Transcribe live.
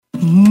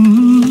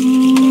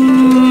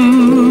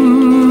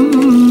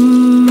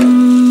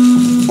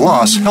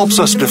Loss helps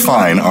us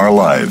define our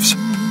lives.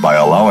 By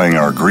allowing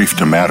our grief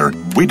to matter,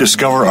 we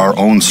discover our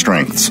own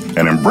strengths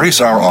and embrace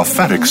our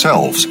authentic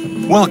selves.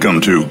 Welcome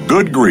to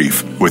Good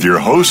Grief with your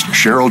host,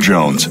 Cheryl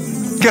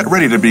Jones. Get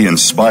ready to be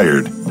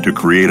inspired to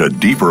create a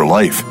deeper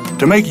life,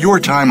 to make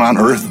your time on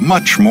earth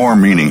much more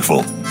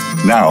meaningful.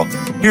 Now,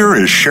 here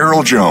is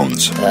Cheryl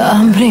Jones.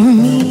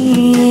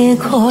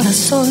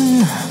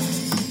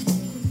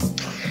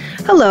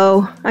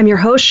 Hello, I'm your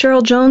host,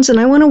 Cheryl Jones, and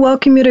I want to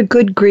welcome you to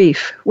Good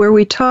Grief, where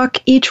we talk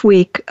each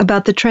week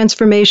about the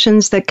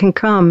transformations that can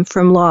come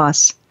from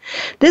loss.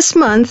 This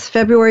month,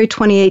 February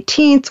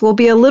 2018, will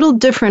be a little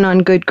different on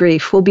Good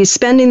Grief. We'll be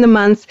spending the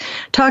month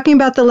talking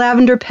about the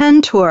Lavender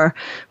Pen Tour,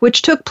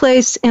 which took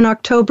place in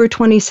October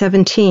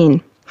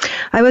 2017.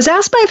 I was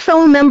asked by a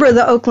fellow member of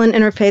the Oakland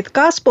Interfaith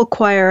Gospel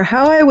Choir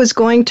how I was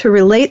going to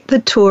relate the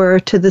tour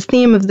to the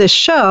theme of this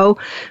show,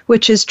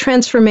 which is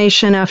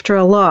transformation after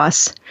a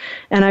loss.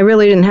 And I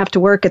really didn't have to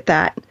work at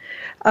that.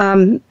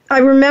 I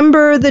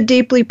remember the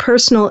deeply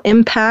personal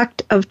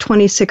impact of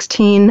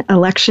 2016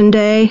 Election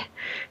Day.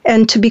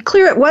 And to be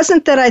clear, it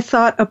wasn't that I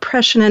thought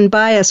oppression and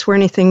bias were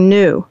anything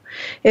new.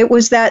 It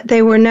was that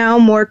they were now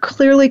more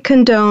clearly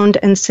condoned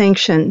and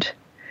sanctioned.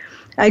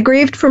 I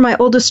grieved for my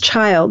oldest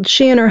child.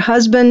 She and her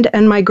husband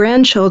and my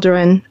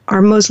grandchildren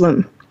are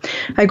Muslim.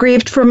 I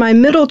grieved for my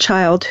middle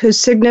child, whose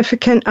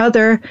significant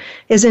other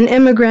is an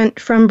immigrant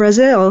from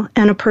Brazil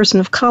and a person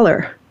of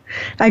color.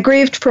 I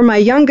grieved for my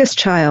youngest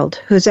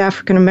child, who's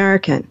African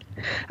American.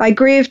 I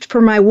grieved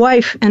for my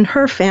wife and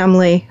her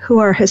family, who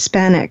are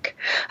Hispanic.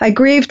 I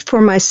grieved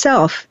for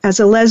myself as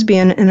a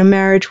lesbian in a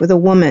marriage with a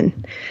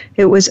woman.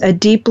 It was a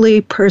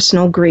deeply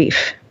personal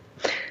grief.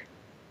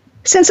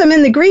 Since I'm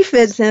in the grief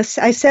business,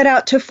 I set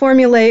out to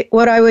formulate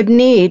what I would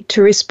need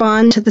to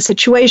respond to the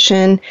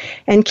situation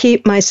and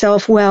keep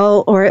myself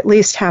well, or at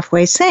least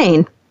halfway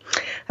sane.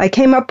 I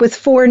came up with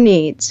 4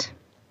 needs.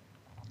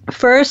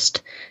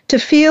 First, to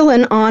feel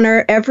and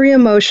honor every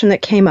emotion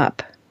that came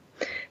up.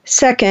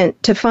 Second,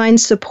 to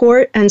find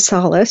support and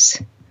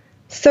solace.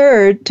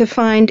 Third, to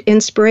find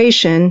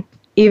inspiration,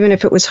 even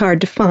if it was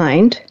hard to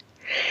find.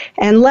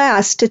 And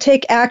last, to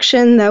take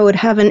action that would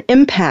have an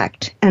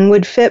impact and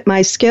would fit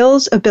my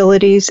skills,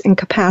 abilities, and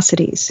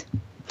capacities.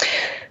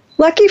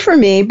 Lucky for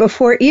me,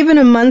 before even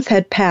a month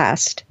had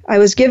passed, I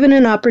was given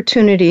an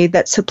opportunity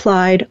that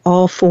supplied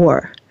all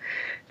 4.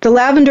 The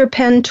Lavender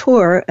Pen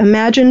Tour,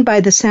 imagined by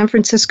the San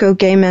Francisco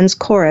Gay Men's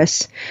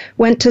Chorus,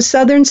 went to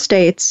southern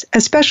states,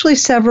 especially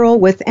several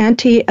with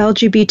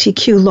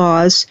anti-LGBTQ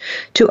laws,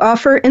 to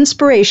offer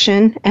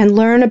inspiration and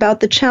learn about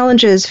the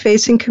challenges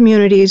facing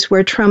communities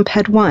where Trump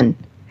had won.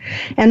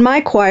 And my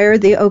choir,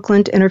 the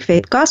Oakland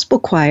Interfaith Gospel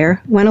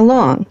Choir, went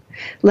along,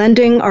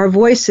 lending our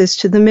voices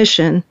to the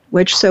mission,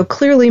 which so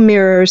clearly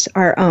mirrors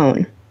our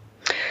own.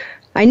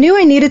 I knew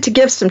I needed to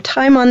give some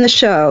time on the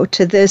show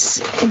to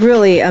this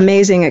really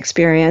amazing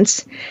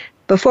experience.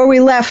 Before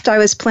we left, I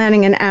was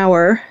planning an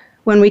hour.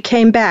 When we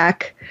came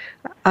back,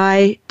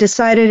 I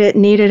decided it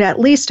needed at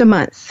least a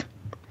month.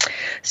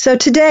 So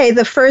today,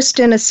 the first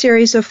in a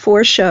series of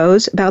 4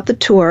 shows about the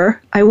tour,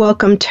 I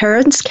welcome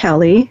Terrance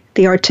Kelly,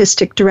 the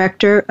artistic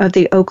director of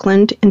the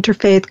Oakland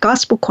Interfaith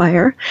Gospel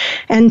Choir,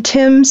 and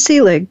Tim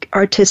Seelig,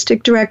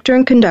 artistic director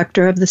and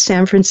conductor of the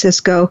San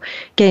Francisco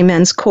Gay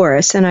Men's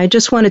Chorus. And I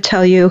just want to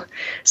tell you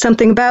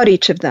something about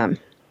each of them.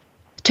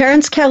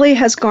 Terrance Kelly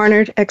has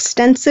garnered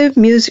extensive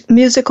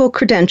musical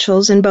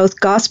credentials in both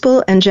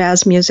gospel and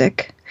jazz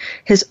music.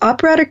 His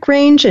operatic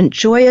range and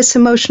joyous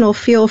emotional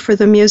feel for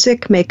the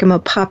music make him a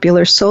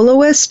popular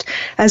soloist,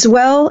 as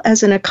well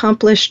as an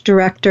accomplished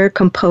director,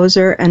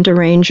 composer, and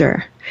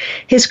arranger.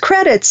 His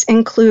credits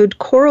include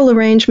choral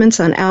arrangements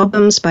on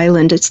albums by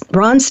Linda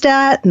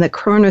Ronstadt and the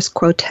Kronos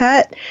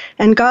Quartet,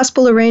 and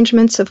gospel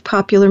arrangements of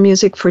popular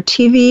music for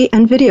TV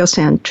and video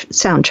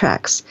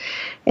soundtracks.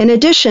 In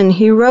addition,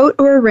 he wrote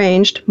or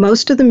arranged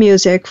most of the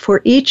music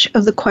for each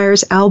of the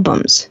choir's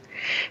albums.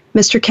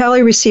 Mr.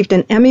 Kelly received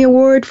an Emmy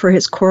Award for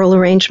his choral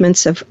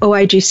arrangements of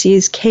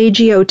OIGC's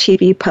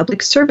KGO-TV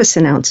public service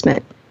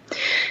announcement.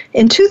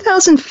 In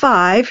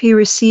 2005, he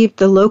received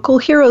the Local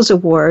Heroes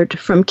Award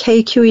from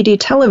KQED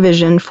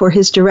Television for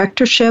his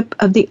directorship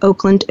of the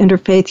Oakland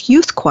Interfaith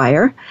Youth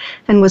Choir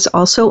and was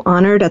also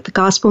honored at the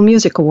Gospel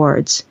Music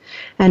Awards.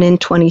 And in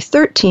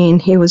 2013,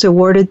 he was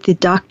awarded the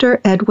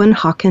Dr. Edwin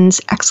Hawkins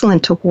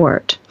Excellent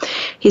Award.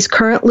 He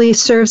currently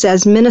serves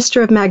as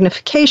Minister of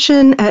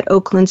Magnification at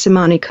Oakland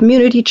Zimani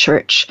Community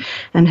Church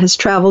and has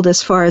traveled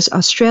as far as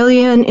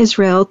Australia and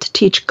Israel to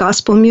teach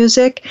gospel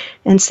music,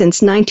 and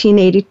since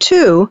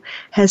 1982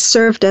 has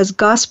served as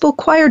Gospel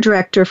Choir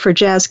Director for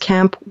Jazz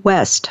Camp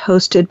West,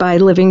 hosted by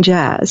Living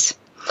Jazz.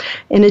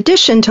 In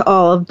addition to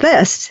all of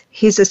this,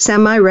 he's a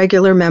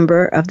semi-regular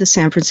member of the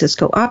San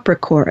Francisco Opera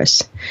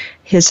Chorus.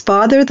 His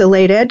father, the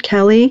late Ed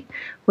Kelly,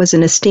 was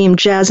an esteemed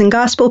jazz and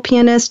gospel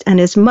pianist, and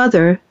his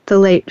mother, the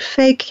late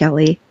Faye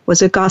Kelly,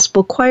 was a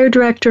gospel choir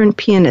director and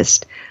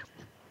pianist.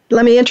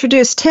 Let me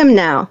introduce Tim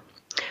now.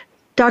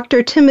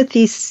 Dr.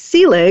 Timothy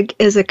Seelig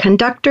is a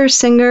conductor,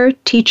 singer,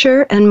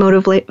 teacher, and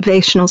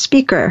motivational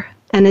speaker.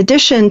 In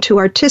addition to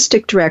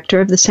artistic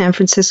director of the San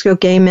Francisco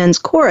Gay Men's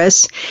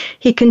Chorus,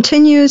 he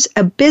continues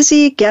a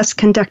busy guest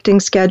conducting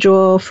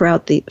schedule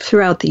throughout the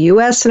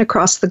U.S. and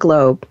across the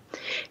globe.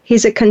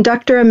 He's a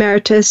conductor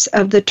emeritus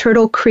of the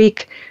Turtle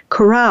Creek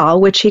Chorale,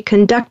 which he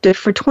conducted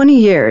for 20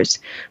 years,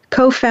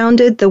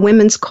 co-founded the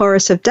Women's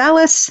Chorus of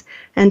Dallas,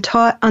 and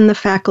taught on the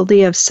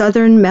faculty of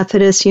Southern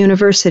Methodist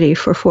University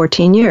for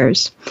 14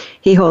 years.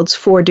 He holds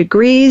 4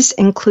 degrees,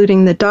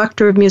 including the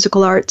Doctor of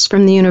Musical Arts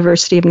from the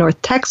University of North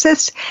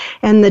Texas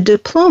and the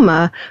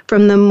diploma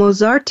from the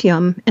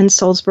Mozarteum in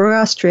Salzburg,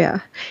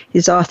 Austria.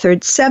 He's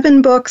authored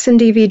 7 books and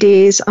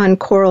DVDs on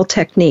choral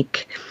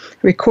technique.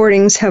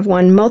 Recordings have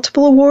won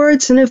multiple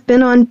awards and have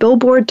been on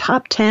Billboard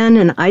Top 10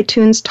 and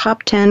iTunes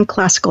Top 10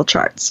 classical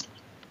charts.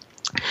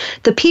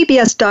 The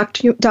PBS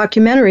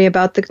documentary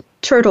about the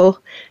Turtle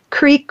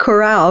Creek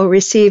Chorale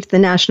received the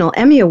National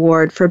Emmy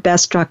Award for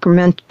Best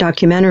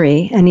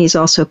Documentary, and he's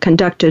also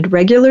conducted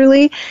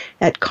regularly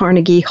at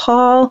Carnegie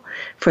Hall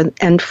for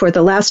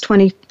the last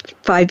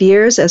 25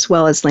 years, as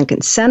well as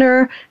Lincoln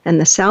Center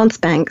and the South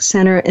Bank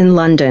Center in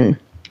London.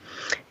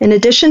 In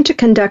addition to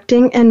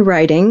conducting and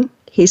writing,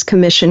 he's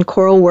commissioned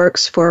choral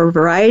works for a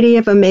variety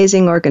of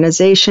amazing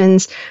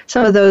organizations.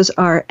 Some of those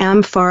are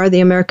AMFAR,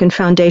 the American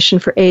Foundation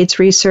for AIDS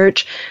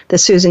Research, the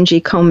Susan G.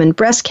 Komen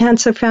Breast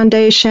Cancer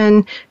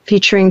Foundation,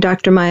 featuring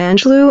Dr. Maya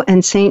Angelou,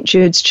 and St.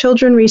 Jude's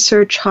Children's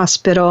Research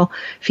Hospital,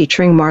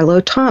 featuring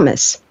Marlo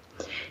Thomas.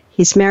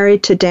 He's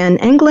married to Dan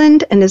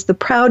England and is the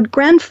proud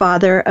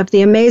grandfather of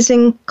the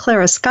amazing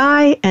Clara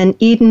Sky and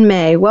Eden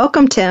May.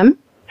 Welcome, Tim.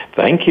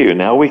 Thank you.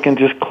 Now we can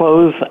just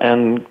close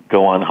and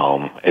go on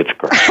home. It's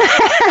great.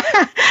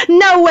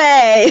 No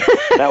way.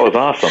 That was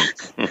awesome.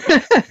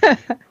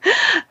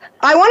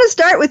 I want to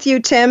start with you,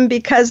 Tim,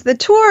 because the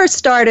tour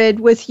started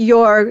with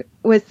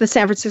the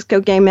San Francisco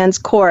Gay Men's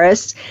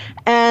Chorus.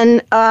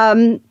 And,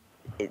 from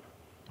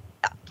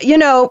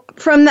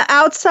the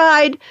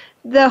outside,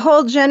 the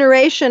whole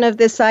generation of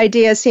this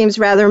idea seems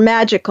rather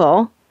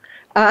magical.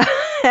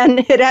 And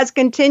it has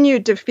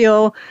continued to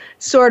feel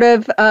sort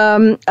of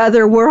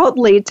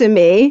otherworldly to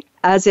me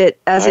as it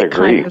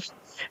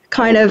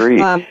kind of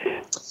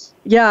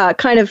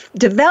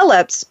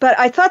develops. But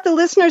I thought the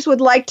listeners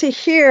would like to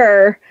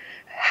hear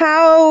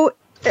how,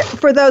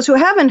 for those who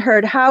haven't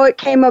heard, how it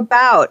came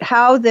about,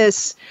 how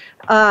this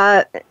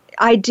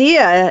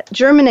idea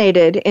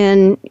germinated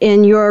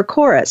in your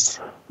chorus.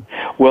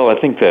 Well,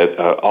 I think that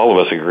all of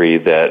us agree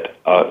that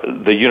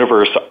the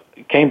universe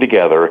came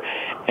together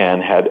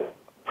and had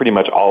pretty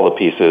much all the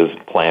pieces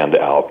planned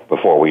out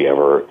before we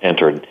ever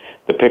entered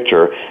the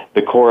picture.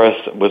 The chorus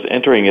was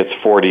entering its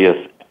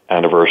 40th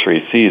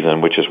anniversary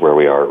season, which is where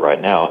we are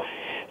right now.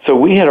 So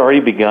we had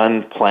already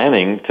begun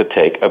planning to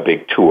take a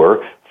big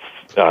tour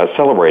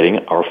celebrating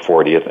our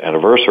 40th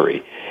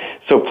anniversary.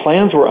 So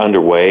plans were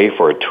underway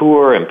for a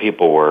tour, and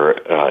people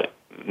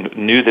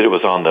knew that it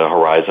was on the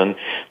horizon.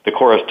 The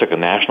chorus took a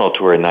national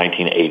tour in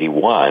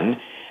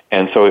 1981,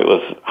 and so it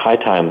was high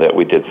time that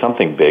we did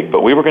something big,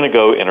 but we were going to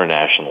go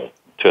international,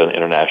 to an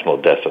international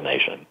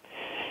destination.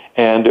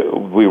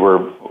 And we were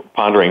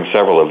pondering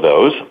several of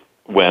those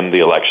when the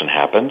election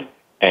happened,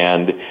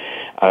 and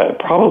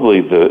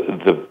probably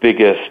the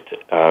biggest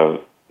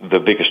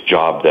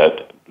job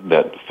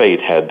that fate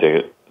had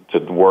to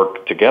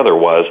work together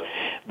was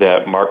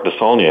that Mark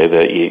DeSaulnier,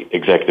 the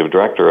executive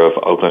director of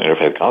Oakland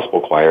Interfaith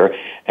Gospel Choir,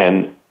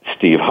 and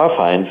Steve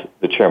Huffines,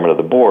 the chairman of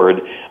the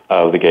board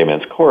of the Gay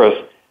Men's Chorus,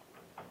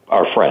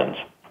 are friends.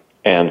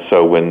 And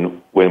so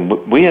when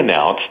we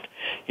announced,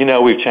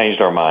 we've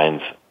changed our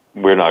minds,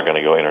 we're not going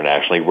to go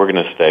internationally, we're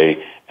going to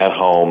stay at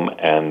home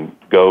and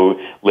go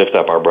lift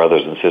up our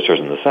brothers and sisters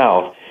in the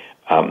South,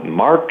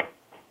 Mark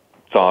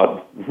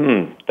thought,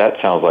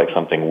 that sounds like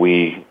something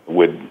we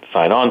would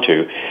sign on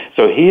to.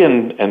 So he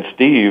and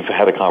Steve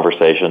had a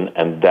conversation,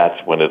 and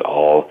that's when it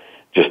all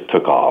just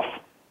took off.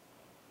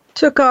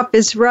 Took off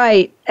is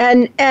right.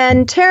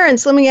 And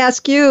Terrance, let me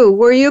ask you,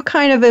 were you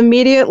kind of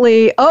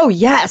immediately, oh,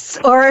 yes,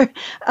 or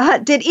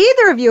did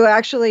either of you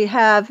actually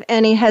have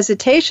any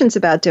hesitations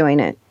about doing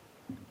it?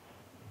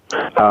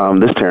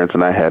 This Terrance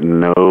and I had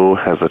no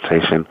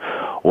hesitation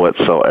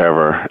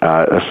whatsoever.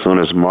 As soon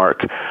as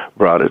Mark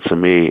brought it to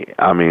me,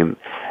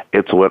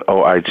 it's what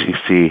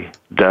OIGC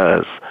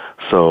does.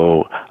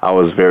 So I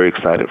was very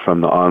excited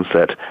from the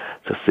onset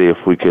to see if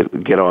we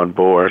could get on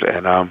board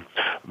and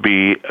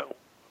be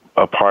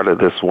a part of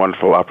this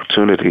wonderful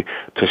opportunity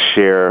to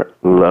share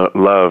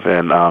love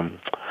and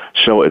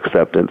show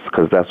acceptance,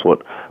 because that's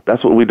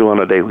what we do on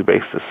a daily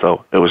basis.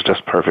 So it was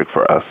just perfect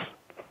for us.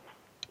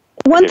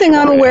 One thing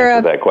I'm aware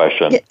of. That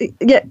question.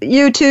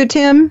 You too,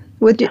 Tim.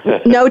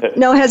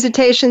 No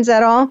hesitations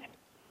at all.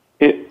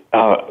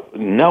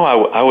 No,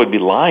 I would be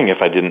lying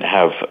if I didn't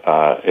have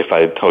if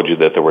I told you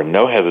that there were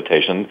no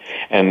hesitation.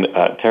 And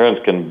Terrance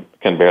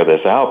can bear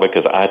this out,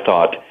 because I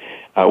thought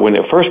when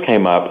it first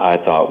came up, I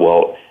thought,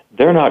 well,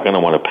 they're not going to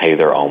want to pay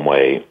their own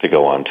way to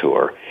go on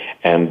tour.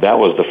 And that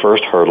was the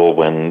first hurdle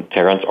when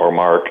Terrance or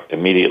Mark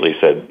immediately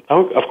said,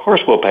 oh, of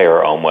course we'll pay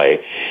our own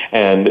way.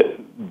 And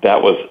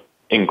that was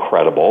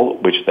incredible,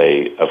 which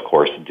they, of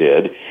course,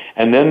 did.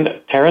 And then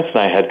Terrance and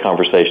I had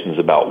conversations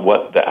about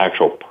what the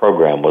actual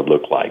program would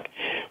look like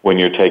when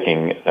you're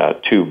taking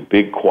two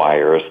big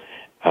choirs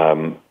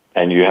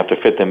and you have to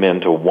fit them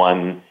into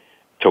one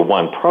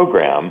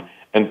program,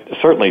 and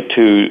certainly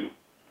two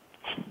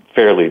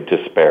fairly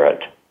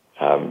disparate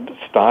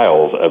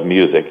styles of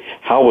music.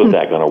 How was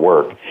that going to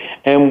work?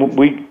 And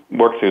we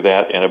worked through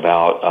that in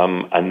about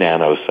a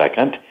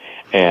nanosecond,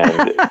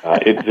 and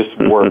it just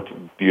worked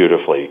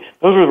beautifully.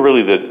 Those were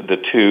really the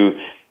two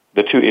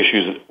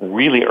issues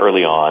really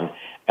early on,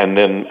 and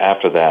then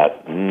after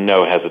that,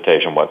 no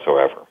hesitation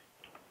whatsoever.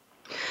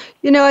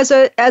 You know,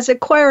 as a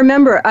choir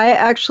member, I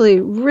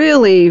actually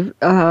really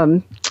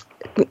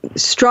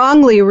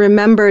strongly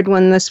remembered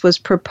when this was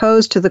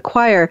proposed to the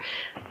choir.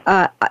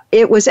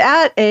 It was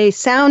at a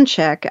sound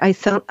check. I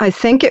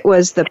think it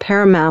was the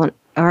Paramount,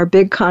 our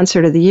big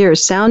concert of the year,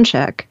 sound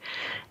check,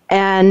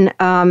 and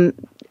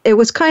it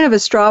was kind of a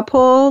straw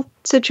poll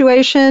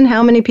situation.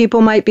 How many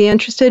people might be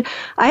interested?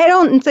 I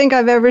don't think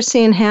I've ever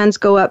seen hands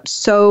go up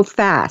so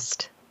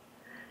fast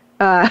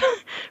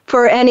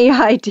for any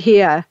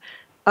idea.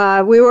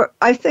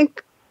 I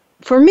think,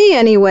 for me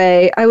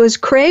anyway, I was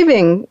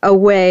craving a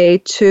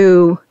way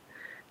to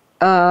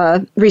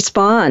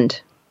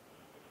respond.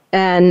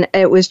 And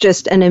it was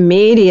just an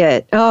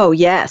immediate, oh,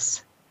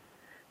 yes.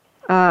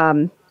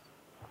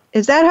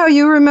 Is that how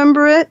you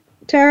remember it,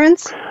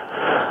 Terrance?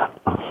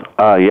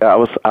 Yeah, I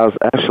was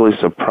actually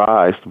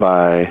surprised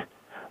by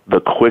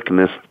the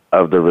quickness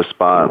of the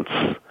response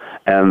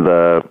and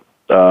the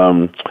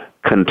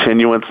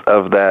continuance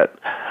of that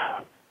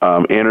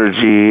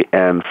energy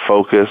and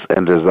focus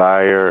and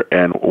desire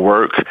and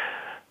work.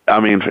 I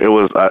mean, it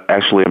was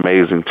actually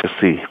amazing to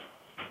see.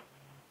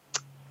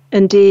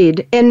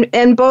 Indeed,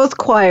 in both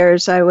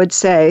choirs, I would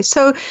say.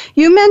 So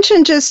you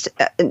mentioned just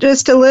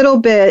a little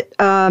bit,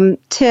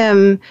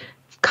 Tim,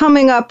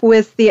 coming up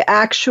with the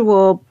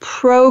actual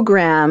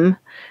program,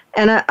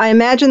 and I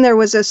imagine there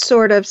was a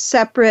sort of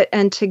separate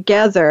and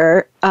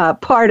together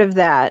part of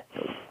that,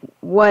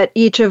 what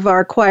each of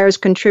our choirs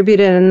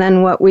contributed and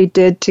then what we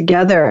did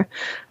together.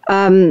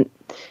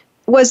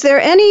 Was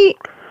there any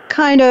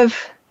kind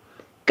of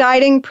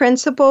guiding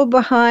principle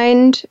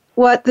behind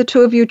what the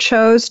two of you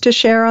chose to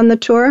share on the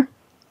tour?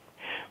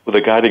 Well,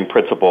 the guiding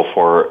principle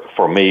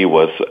for me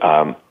was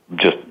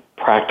just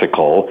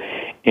practical,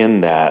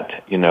 in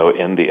that, you know,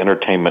 in the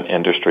entertainment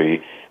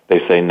industry, they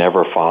say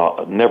never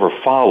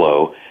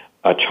follow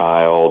a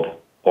child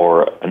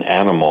or an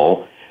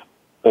animal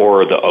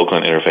or the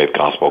Oakland Interfaith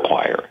Gospel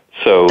Choir.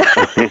 So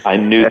I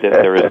knew that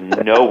there is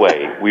no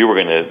way we were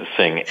going to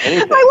sing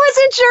anything. I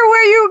wasn't sure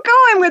where you were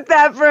going with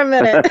that for a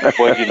minute.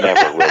 Well, you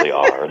never really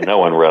are. No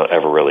one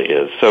ever really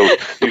is. So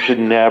you should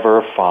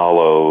never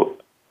follow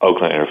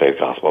Oakland Interfaith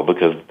Gospel,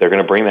 because they're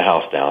going to bring the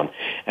house down,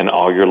 and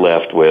all you're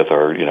left with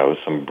are, you know,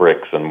 some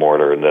bricks and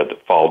mortar that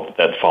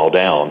fall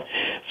down.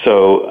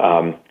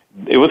 So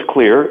it was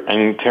clear,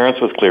 and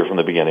Terrance was clear from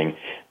the beginning,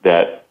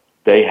 that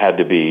they had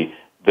to be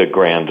the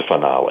grand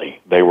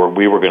finale. We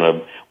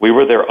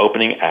were their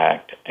opening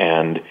act,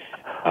 and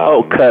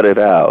cut it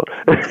out.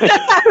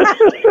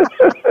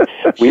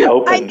 We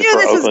opened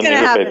for Oakland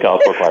Interfaith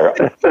Gospel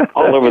Choir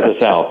all over the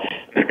South.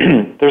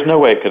 There's no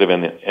way it could have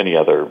been any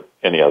other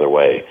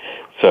way.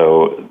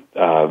 So,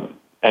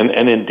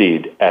 and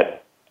indeed,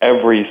 at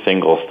every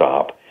single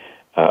stop,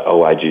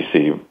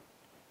 OIGC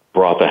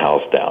brought the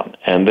house down.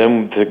 And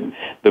then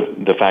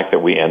the fact that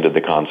we ended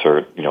the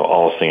concert, you know,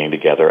 all singing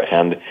together,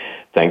 and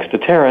thanks to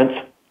Terrance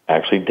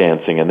actually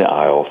dancing in the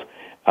aisles,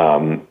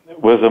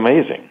 was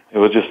amazing. It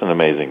was just an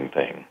amazing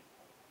thing.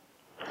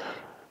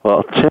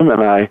 Well, Tim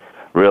and I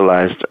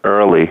realized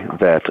early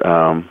that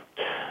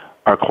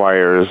our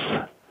choirs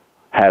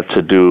had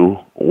to do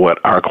what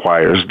our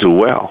choirs do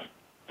well.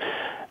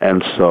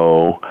 And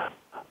so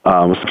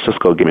San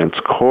Francisco Gideon's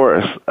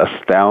chorus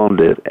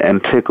astounded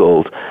and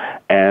tickled,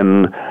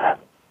 and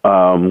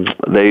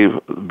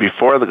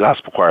before the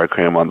gospel choir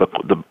came on,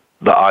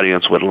 the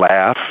audience would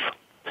laugh,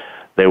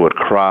 they would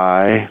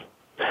cry,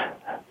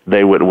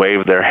 they would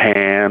wave their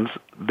hands,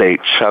 they'd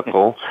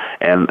chuckle,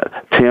 and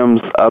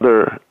Tim's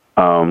other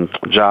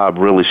job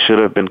really should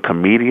have been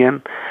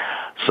comedian.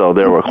 So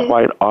there were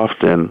quite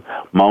often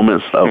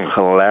moments of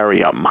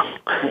hilarium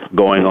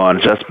going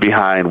on just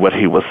behind what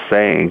he was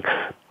saying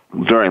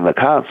during the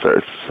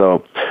concerts.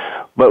 So,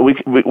 but we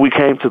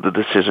came to the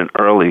decision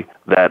early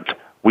that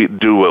we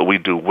do what we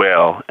do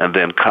well, and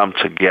then come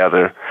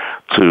together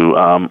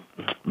to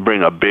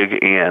bring a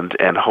big end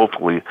and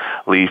hopefully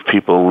leave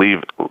people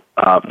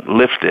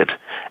lifted.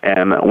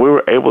 And we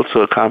were able to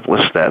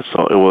accomplish that.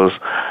 So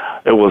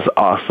it was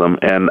awesome.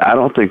 And I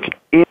don't think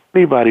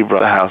anybody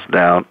brought the house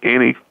down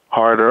any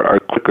harder or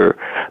quicker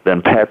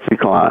than Patsy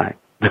Cline.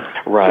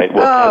 Right.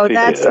 Well,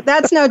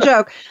 that's no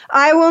joke.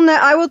 I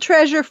will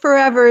treasure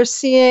forever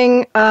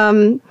seeing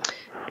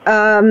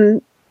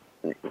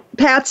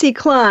Patsy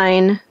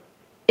Cline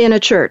in a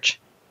church.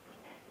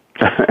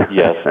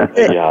 Yes.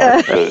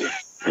 Yeah. Patsy.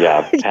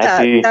 Yeah,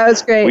 that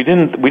was great. We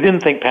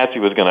didn't think Patsy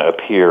was going to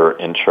appear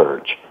in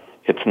church,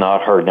 it's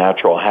not her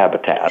natural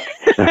habitat.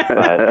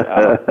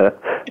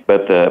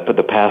 But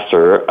the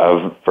pastor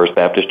of First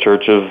Baptist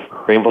Church of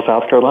Greenville,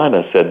 South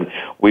Carolina said,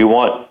 we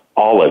want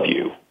all of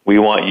you. We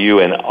want you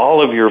in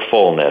all of your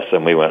fullness.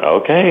 And we went,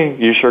 okay,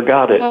 you sure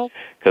got it,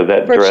 because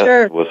that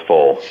dress was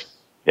full.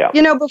 Yeah.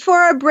 You know, before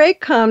our break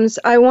comes,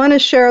 I want to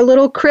share a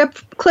little clip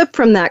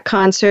from that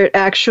concert,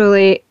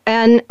 actually.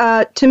 And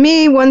to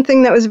me, one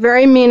thing that was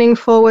very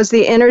meaningful was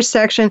the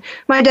intersection.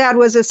 My dad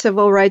was a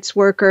civil rights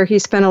worker. He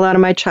spent a lot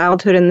of my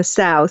childhood in the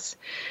South.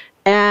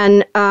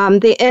 And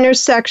the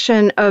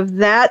intersection of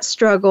that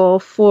struggle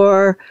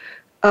for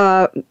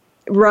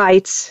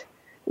rights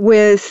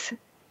with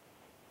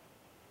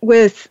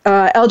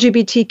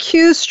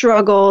LGBTQ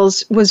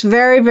struggles was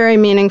very, very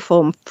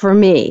meaningful for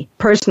me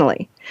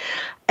personally.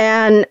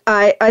 And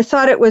I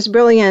thought it was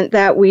brilliant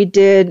that we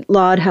did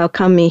Lord, How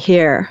Come Me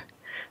Here.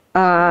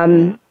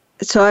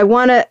 So I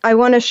want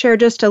to share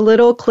just a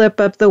little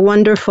clip of the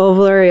wonderful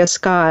Valeria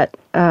Scott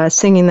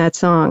singing that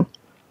song.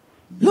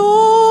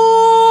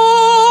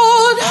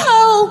 Lord,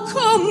 how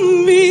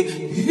come me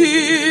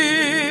here?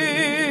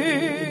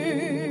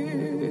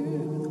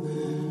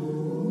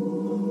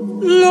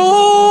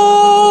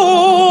 Lord,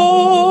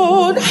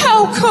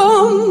 how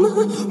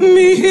come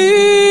me here?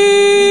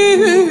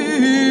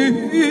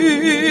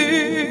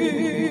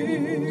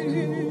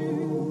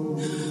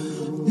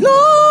 Lord,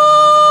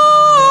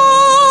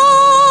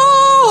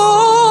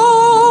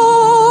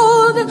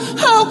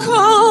 how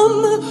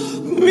come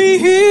me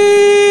here?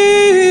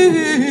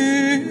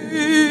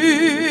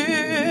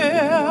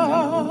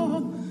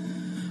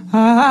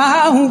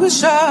 I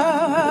wish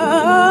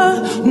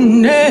I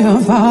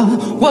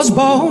never was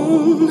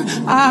born.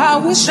 I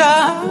wish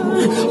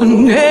I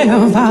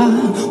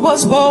never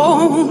was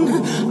born.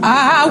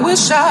 I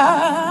wish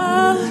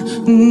I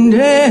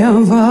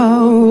never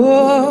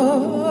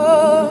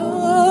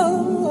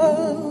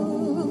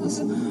was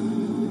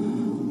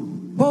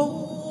born.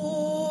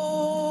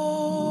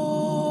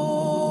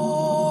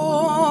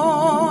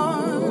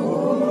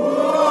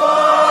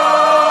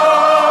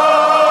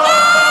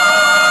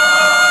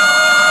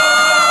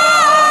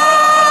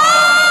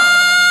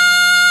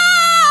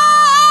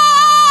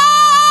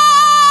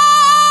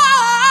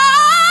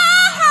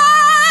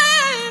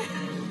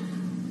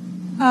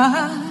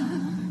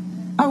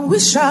 I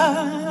wish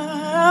I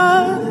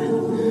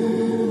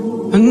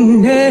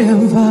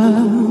never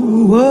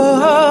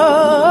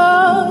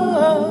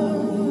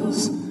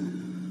was born.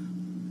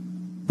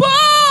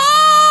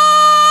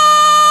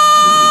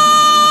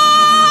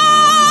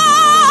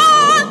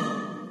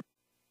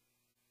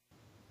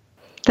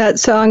 That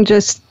song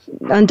just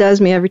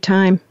undoes me every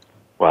time.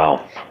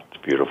 Wow,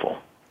 it's beautiful.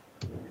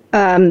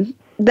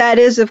 That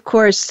is, of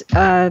course,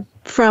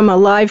 from a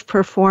live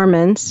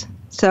performance,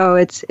 so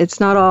it's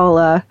not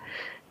all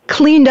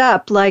cleaned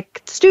up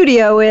like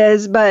studio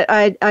is, but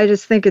I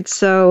just think it's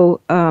so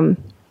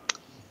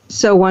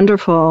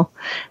wonderful.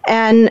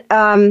 And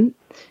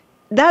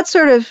that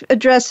sort of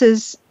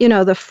addresses,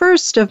 the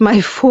first of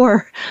my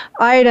 4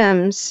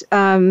 items,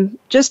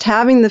 just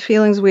having the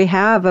feelings we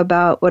have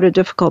about what a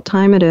difficult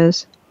time it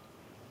is.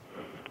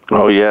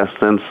 Oh, yes.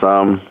 Since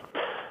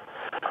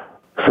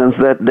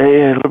that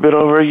day, a little bit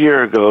over a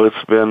year ago,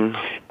 it's been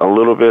a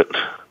little bit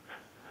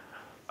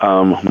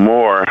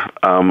more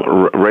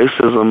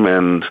racism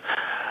and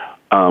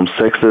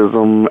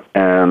sexism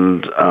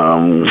and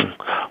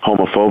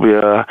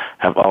homophobia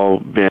have all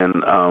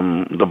been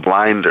the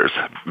blinders,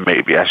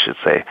 maybe I should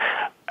say,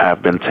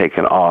 have been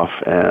taken off.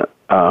 And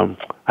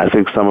I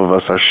think some of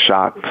us are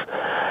shocked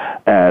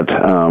at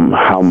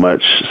how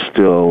much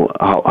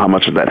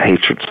of that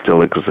hatred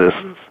still exists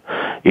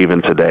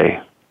even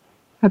today.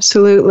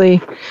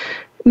 Absolutely.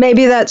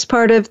 Maybe that's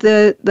part of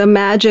the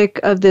magic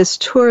of this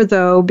tour,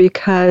 though,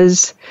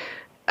 because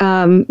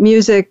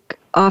music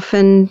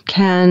often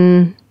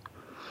can,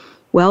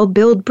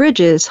 build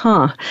bridges,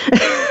 huh?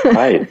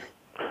 Right.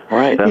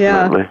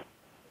 Definitely.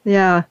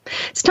 Yeah.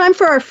 It's time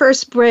for our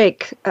first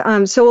break,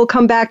 so we'll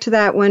come back to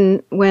that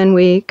when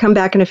we come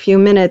back in a few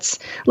minutes.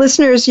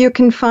 Listeners, you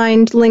can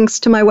find links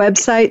to my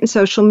website and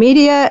social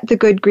media at the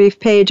Good Grief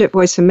page at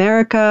Voice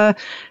America.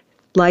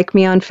 Like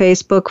me on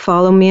Facebook,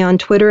 follow me on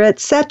Twitter,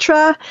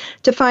 etc.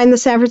 To find the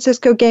San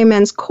Francisco Gay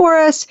Men's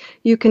Chorus,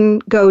 you can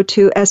go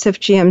to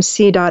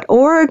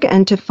sfgmc.org,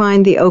 and to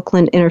find the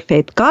Oakland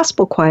Interfaith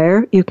Gospel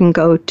Choir, you can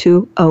go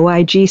to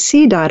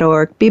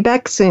oigc.org. Be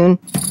back soon.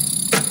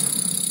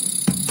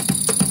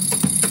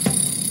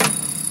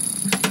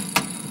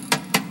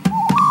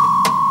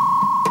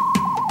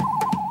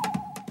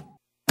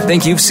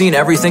 Think you've seen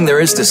everything there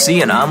is to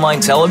see in online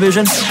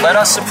television? Let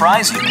us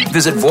surprise you.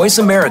 Visit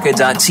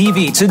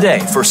voiceamerica.tv today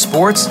for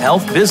sports,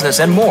 health, business,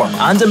 and more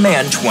on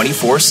demand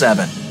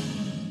 24/7.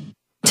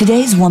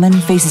 Today's woman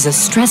faces a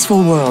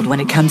stressful world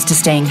when it comes to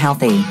staying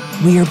healthy.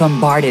 We are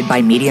bombarded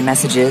by media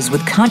messages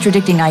with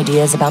contradicting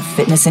ideas about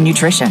fitness and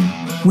nutrition.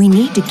 We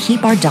need to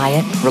keep our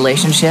diet,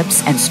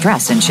 relationships, and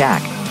stress in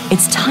check.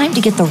 It's time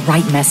to get the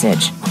right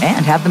message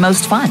and have the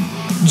most fun.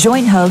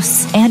 Join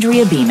hosts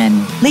Andrea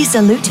Beeman, Lisa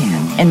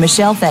Lutan, and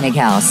Michelle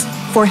Fennighaus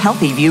for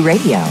Healthy View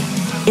Radio.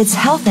 It's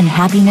health and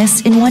happiness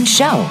in one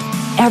show.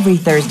 Every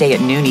Thursday at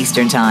noon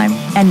Eastern Time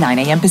and 9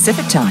 a.m.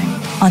 Pacific Time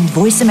on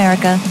Voice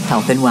America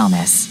Health and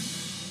Wellness.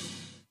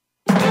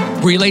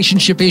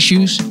 Relationship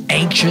issues?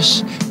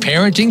 Anxious?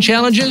 Parenting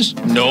challenges?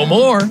 No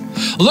more.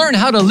 Learn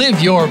how to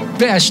live your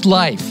best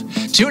life.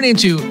 Tune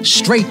into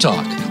Straight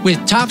Talk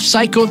with top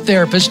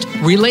psychotherapist,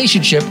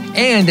 relationship,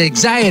 and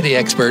anxiety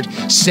expert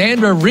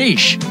Sandra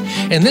Reish.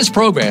 In this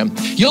program,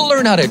 you'll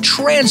learn how to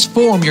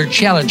transform your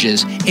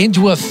challenges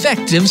into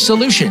effective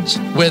solutions,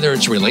 whether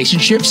it's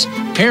relationships,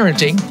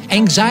 parenting,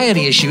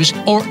 anxiety issues,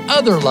 or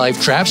other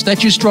life traps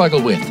that you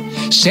struggle with.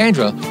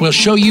 Sandra will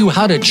show you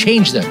how to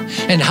change them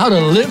and how to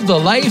live the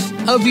life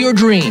of your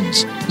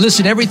dreams.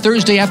 Listen every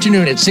Thursday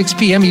afternoon at 6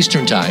 p.m.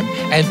 Eastern Time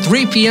and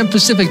 3 p.m.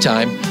 Pacific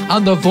Time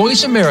on the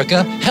Voice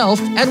America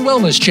Health and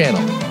Wellness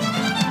Channel.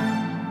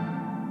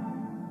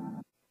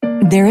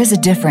 There is a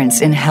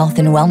difference in health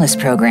and wellness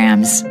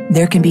programs.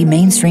 There can be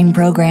mainstream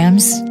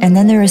programs, and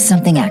then there is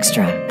something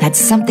extra. That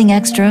something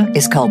extra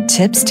is called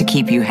Tips to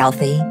Keep You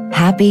Healthy,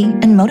 Happy,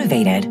 and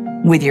Motivated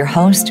with your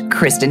host,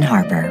 Kristen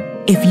Harper.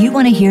 If you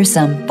want to hear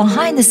some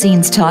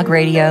behind-the-scenes talk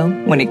radio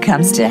when it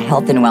comes to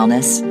health and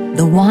wellness,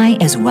 the why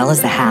as well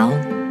as the how,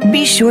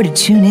 be sure to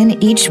tune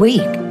in each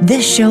week.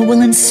 This show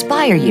will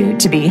inspire you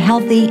to be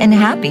healthy and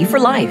happy for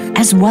life,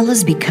 as well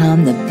as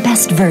become the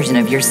best version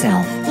of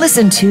yourself.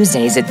 Listen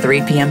Tuesdays at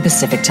 3 p.m.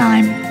 Pacific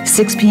Time,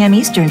 6 p.m.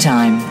 Eastern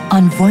Time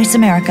on Voice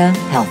America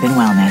Health and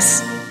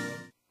Wellness.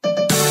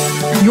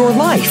 Your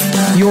life,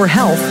 your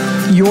health,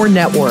 your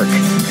network.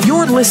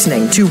 You're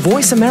listening to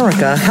Voice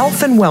America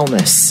Health and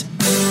Wellness.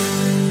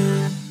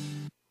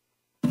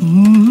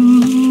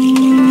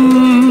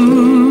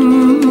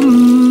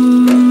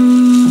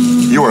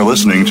 You are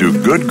listening to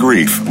Good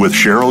Grief with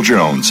Cheryl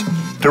Jones.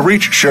 To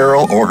reach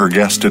Cheryl or her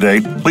guest today,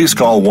 please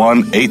call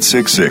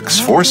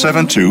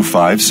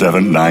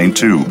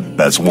 1-866-472-5792.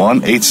 That's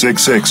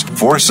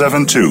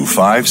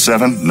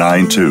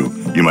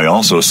 1-866-472-5792. You may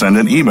also send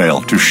an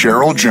email to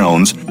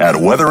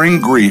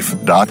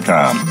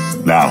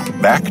CherylJones@weatheringgrief.com. Now,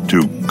 back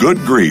to Good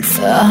Grief.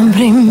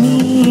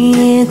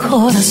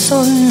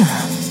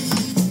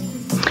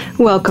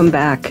 Welcome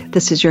back.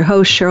 This is your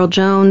host, Cheryl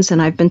Jones,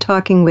 and I've been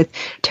talking with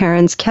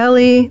Terrance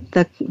Kelly,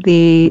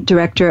 the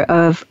director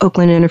of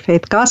Oakland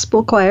Interfaith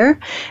Gospel Choir,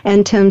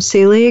 and Tim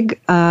Seelig,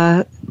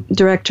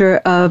 director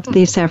of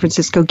the San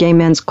Francisco Gay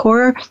Men's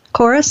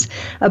Chorus,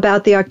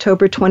 about the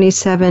October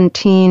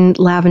 2017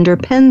 Lavender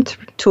Pen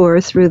Tour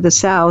through the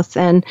South.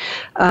 And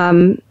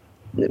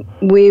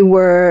we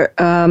were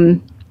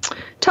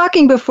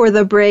talking before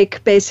the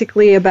break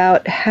basically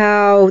about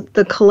how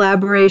the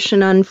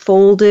collaboration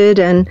unfolded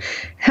and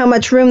how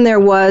much room there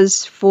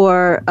was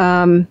for,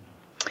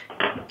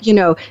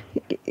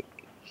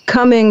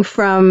 coming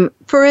from,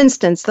 for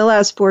instance, the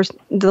last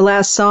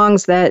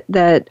songs that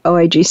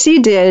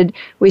OIGC did,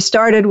 we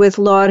started with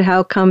Lord,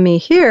 How Come Me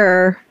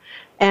Here,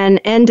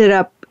 and ended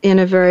up in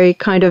a very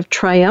kind of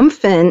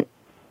triumphant,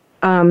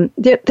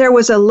 there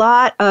was a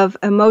lot of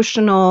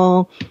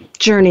emotional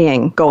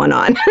journeying going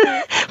on,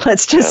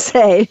 let's just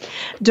say,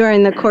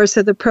 during the course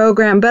of the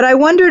program. But I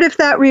wondered if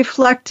that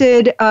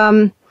reflected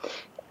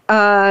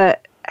how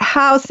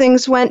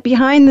things went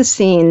behind the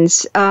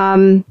scenes.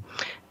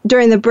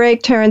 During the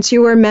break, Terrance,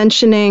 you were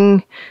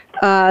mentioning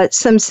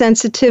some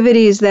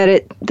sensitivities that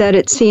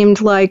it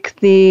seemed like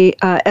the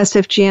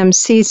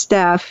SFGMC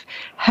staff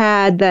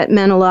had that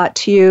meant a lot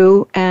to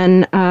you.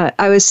 And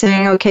I was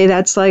saying, okay,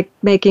 that's like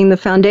making the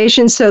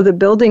foundation so the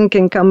building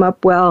can come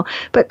up well.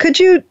 But could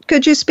you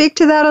speak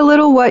to that a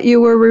little, what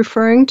you were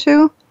referring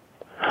to?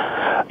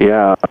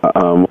 Yeah,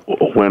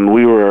 when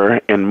we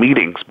were in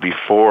meetings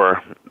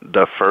before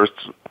the first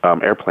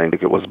airplane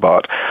ticket was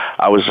bought,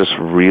 I was just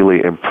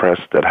really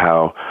impressed at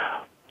how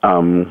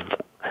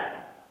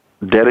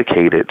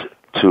dedicated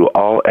to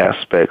all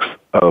aspects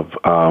of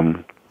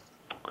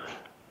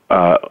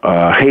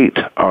hate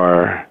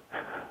or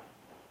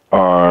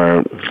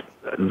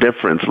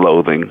difference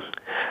loathing.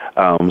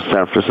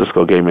 San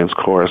Francisco Gay Men's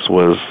Chorus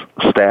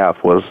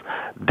staff was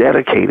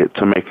dedicated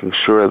to making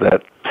sure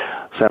that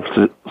San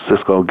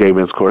Francisco Gay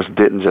Men's Chorus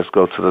didn't just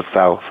go to the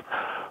South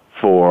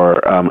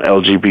for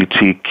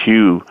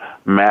LGBTQ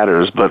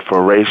matters, but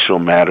for racial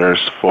matters,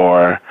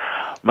 for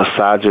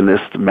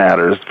misogynist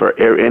matters, for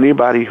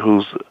anybody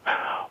who's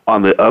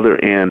on the other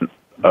end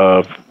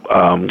of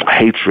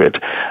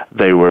hatred.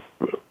 They were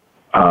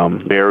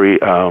very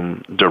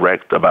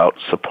direct about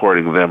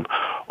supporting them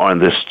on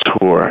this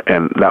tour,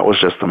 and that was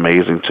just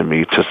amazing to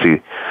me to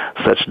see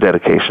such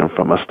dedication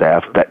from a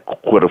staff that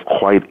would have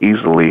quite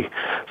easily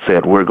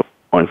said, we're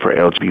going for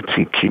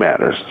LGBTQ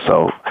matters.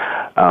 So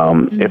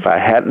if I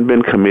hadn't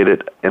been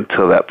committed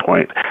until that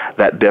point,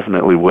 that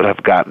definitely would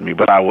have gotten me,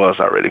 but I was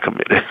already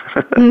committed.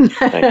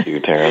 Thank you,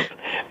 Terrance.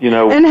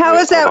 And how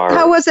was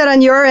that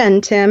on your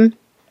end, Tim?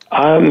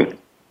 Of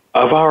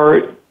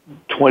our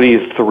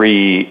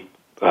 23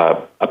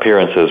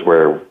 appearances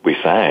where we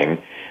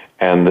sang,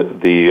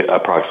 and the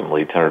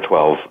approximately 10 or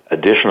 12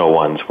 additional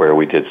ones where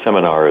we did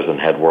seminars and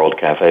had world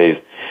cafes,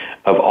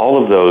 of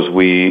all of those,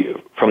 we,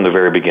 from the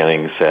very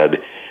beginning,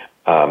 said,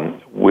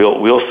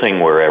 we'll sing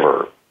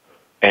wherever.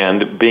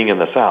 And being in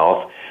the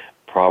South,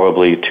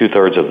 probably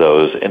 2/3 of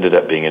those ended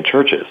up being in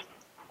churches,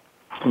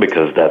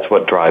 because that's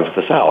what drives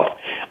the South.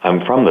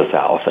 I'm from the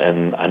South,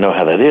 and I know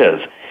how that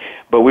is.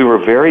 But we were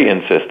very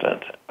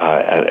insistent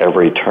at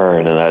every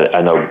turn, and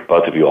I know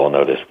both of you all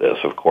noticed this,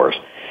 of course,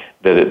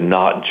 that it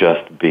not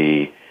just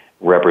be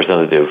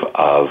representative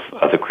of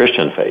the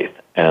Christian faith.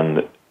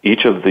 And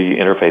each of the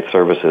interfaith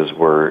services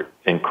were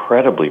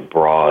incredibly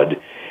broad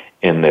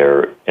in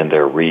their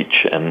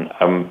reach, and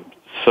I'm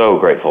so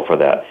grateful for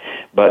that.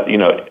 But,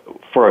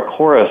 for a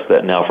chorus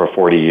that now for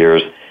 40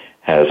 years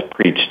has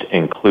preached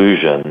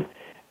inclusion,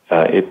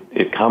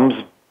 it comes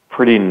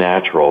pretty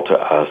natural to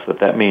us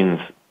that means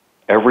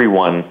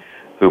everyone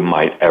who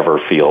might ever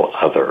feel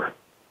other.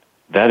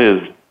 That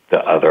is the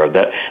other.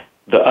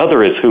 The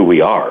other is who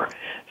we are.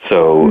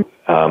 So,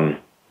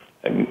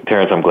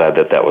 Terrance, I'm glad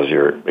that was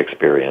your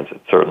experience.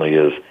 It certainly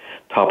is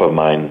top of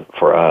mind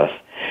for us.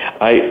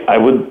 I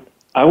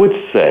would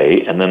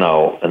say, and then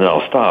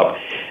I'll stop.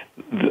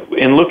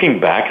 In looking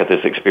back at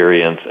this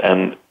experience,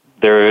 and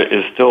there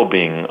is still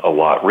being a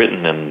lot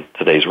written in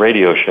today's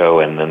radio show,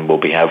 and then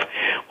we'll have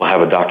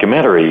a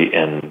documentary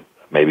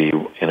maybe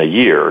in a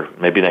year,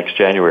 maybe next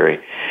January.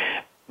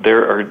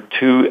 There are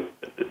two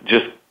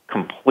just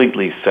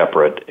completely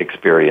separate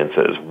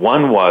experiences.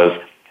 One was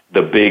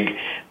the big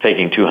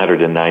taking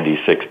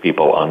 296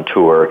 people on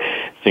tour,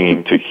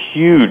 singing to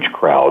huge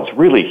crowds,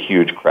 really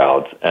huge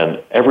crowds, and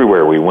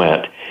everywhere we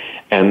went,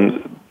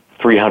 and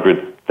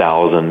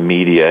 300,000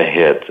 media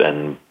hits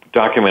and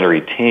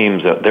documentary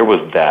teams. There was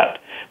that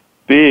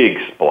big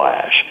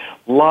splash,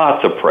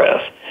 lots of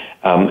press.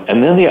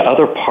 And then the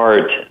other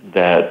part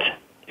that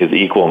is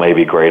equal,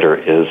 maybe greater,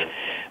 is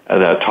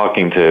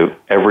talking to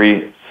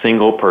every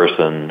single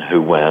person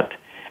who went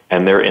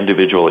and their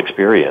individual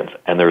experience.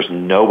 And there's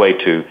no way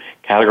to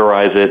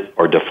categorize it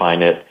or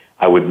define it.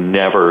 I would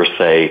never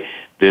say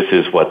this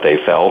is what they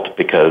felt,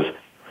 because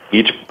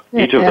each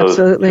of those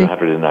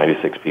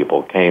 296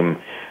 people came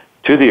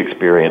to the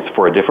experience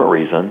for a different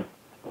reason,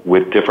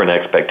 with different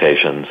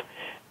expectations.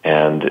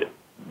 And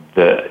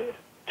to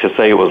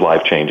say it was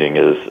life-changing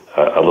is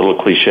a little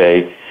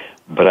cliche,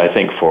 but I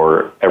think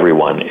for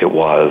everyone it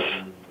was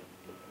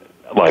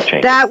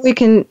life-changing. That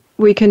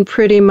we can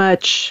pretty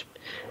much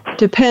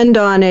depend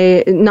on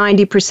a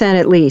 90%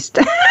 at least.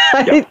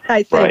 Yep,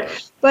 I think.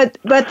 Right. But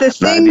the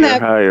thing 90 or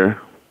higher.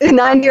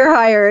 90 or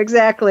higher,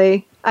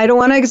 exactly. I don't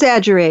want to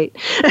exaggerate.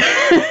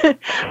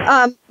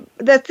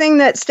 The thing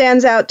that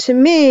stands out to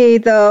me,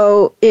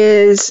 though,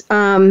 is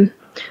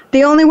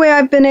the only way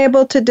I've been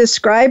able to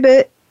describe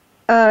it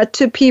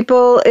to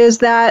people is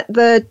that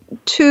the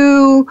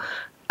two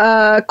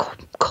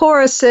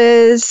choirs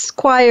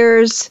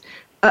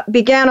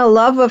began a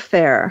love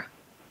affair.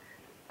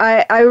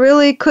 I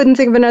really couldn't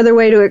think of another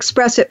way to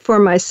express it for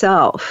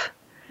myself.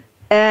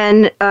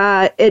 And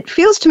it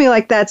feels to me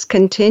like that's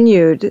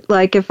continued.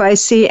 Like if I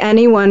see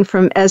anyone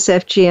from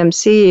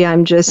SFGMC,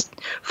 I'm just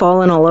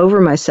falling all over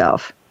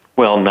myself.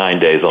 Well, 9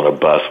 days on a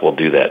bus will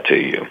do that to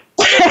you.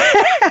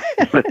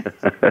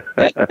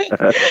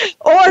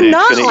 Or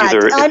not. It's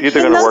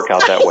either going to work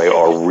out that way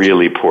or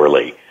really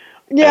poorly.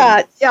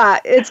 Yeah.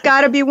 It's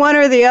got to be one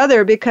or the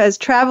other, because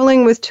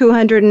traveling with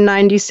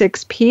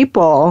 296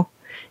 people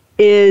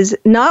is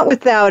not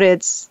without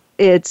its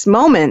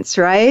moments,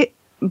 right?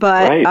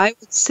 But right. I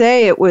would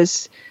say it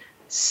was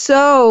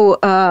so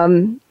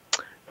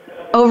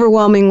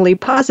overwhelmingly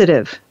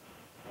positive.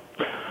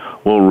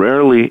 Well,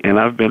 rarely, and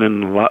I've been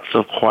in lots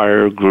of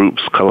choir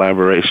groups,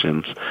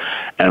 collaborations,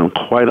 and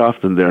quite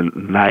often they're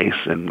nice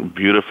and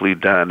beautifully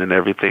done and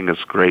everything is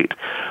great.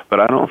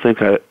 But I don't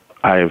think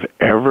I've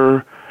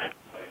ever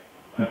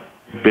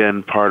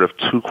been part of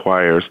two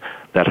choirs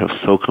that have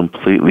so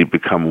completely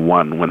become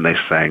one when they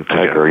sang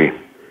together. I agree.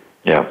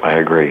 Yeah, I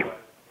agree.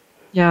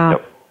 Yeah.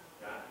 Yep.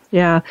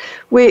 Yeah.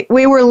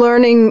 We were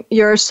learning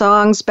your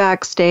songs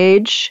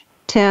backstage,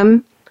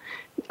 Tim.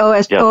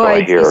 I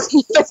hear.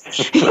 We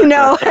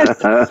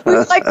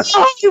were like,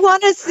 you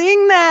want to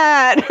sing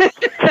that?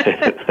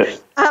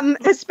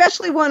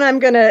 Especially one I'm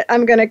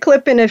gonna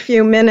clip in a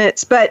few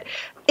minutes. But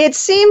it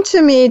seemed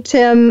to me,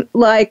 Tim,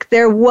 like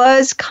there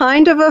was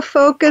kind of a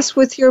focus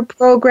with your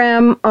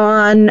program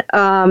on.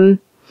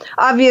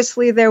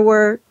 Obviously, there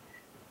were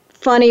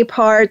funny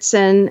parts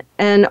and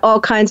all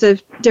kinds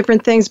of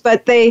different things,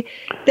 but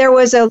there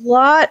was a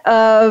lot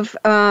of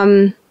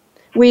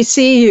We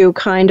See You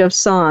kind of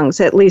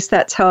songs. At least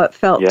that's how it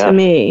felt to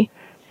me.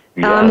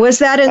 Yes. Was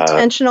that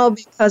intentional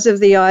because of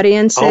the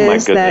audiences? Oh my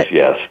goodness,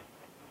 yes.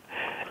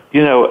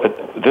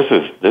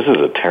 This is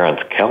a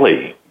Terrance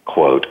Kelly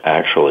quote,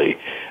 actually,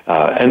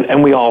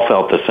 and we all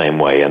felt the same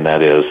way, and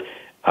that is,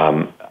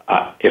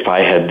 if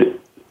I had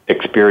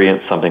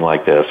experienced something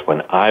like this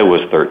when I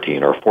was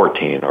 13 or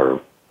 14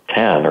 or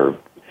 10 or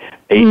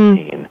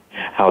 18,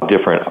 how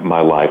different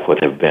my life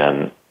would have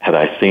been had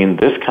I seen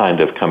this kind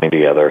of coming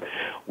together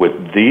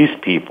with these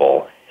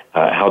people,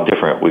 how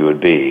different we would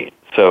be.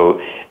 So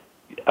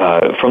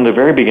from the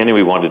very beginning,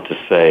 we wanted to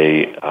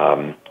say,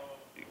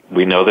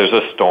 we know there's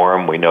a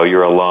storm, we know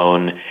you're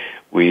alone,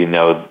 we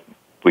know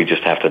we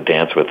just have to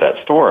dance with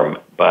that storm.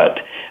 But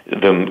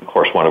then, of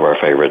course, one of our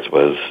favorites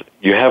was,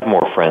 you have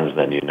more friends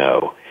than you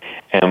know.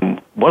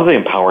 And one of the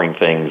empowering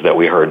things that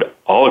we heard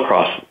all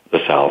across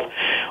the South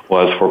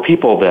was for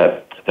people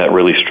that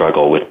really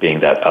struggle with being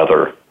that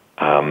other.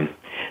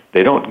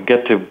 They don't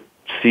get to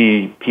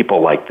see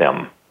people like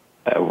them,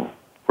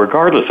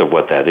 regardless of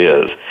what that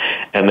is.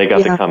 And they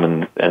got to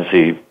come and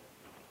see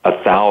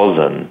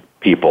 1,000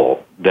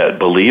 people that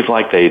believe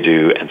like they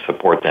do and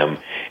support them.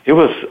 It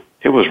was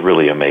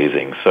really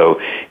amazing. So,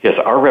 yes,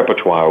 our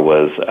repertoire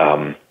was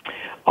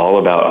all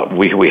about,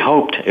 we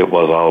hoped it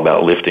was all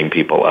about lifting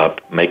people up,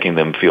 making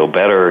them feel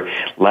better,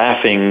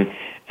 laughing,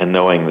 and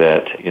knowing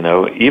that,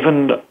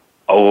 even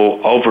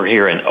over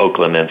here in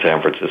Oakland and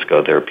San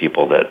Francisco, there are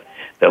people that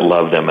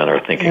love them and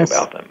are thinking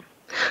about them.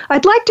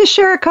 I'd like to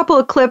share a couple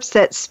of clips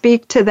that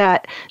speak to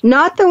that.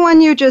 Not the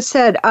one you just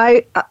said.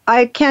 I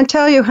can't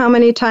tell you how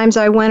many times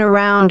I went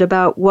around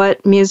about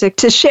what music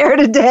to share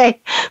today.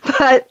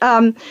 But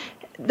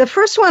the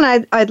first one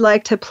I'd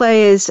like to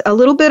play is a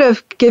little bit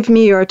of Give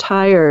Me Your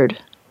Tired,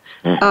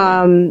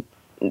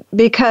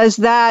 because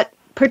that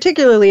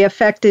particularly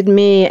affected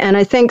me, and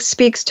I think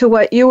speaks to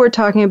what you were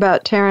talking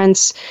about,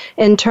 Terrance,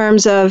 in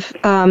terms of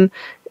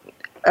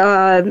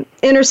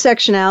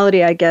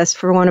intersectionality, I guess,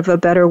 for want of a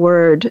better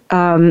word,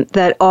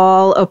 that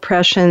all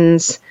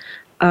oppressions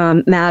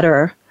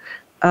matter.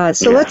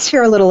 So let's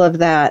hear a little of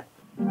that.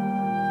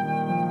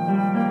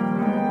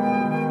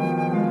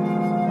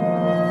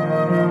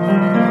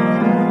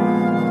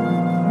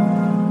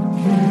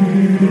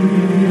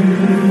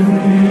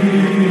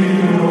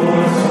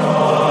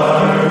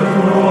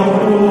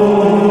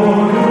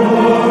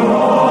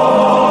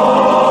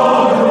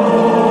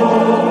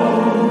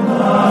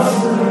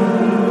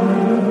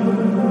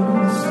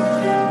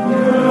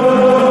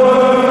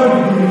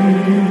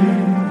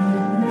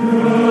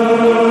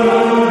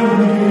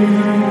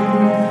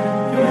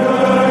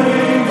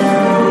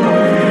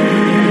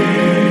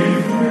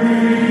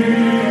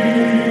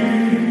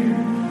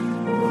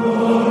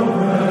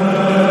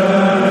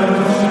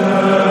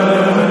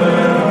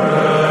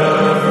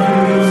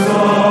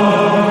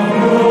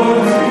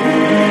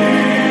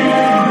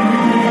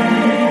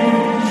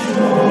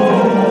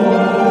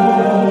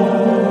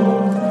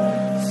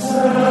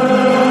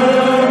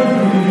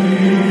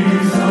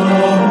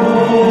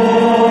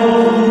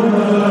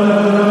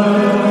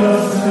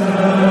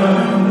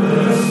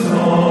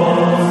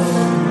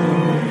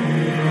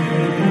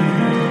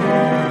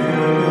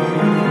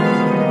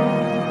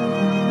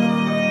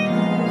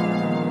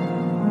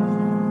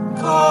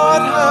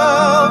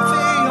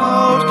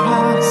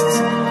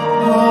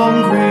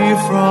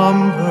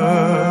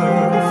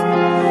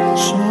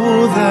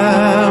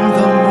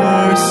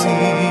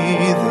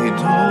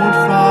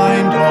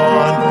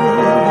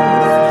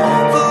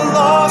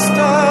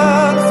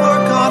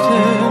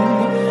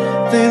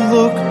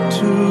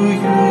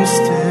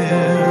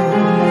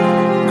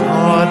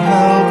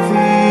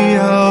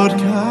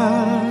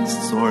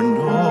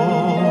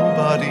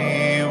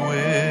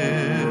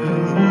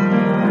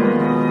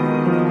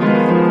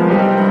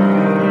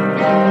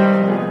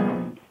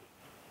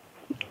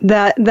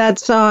 That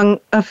song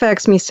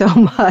affects me so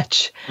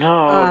much.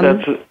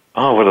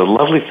 What a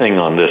lovely thing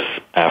on this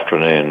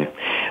afternoon.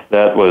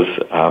 That was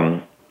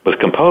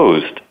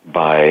composed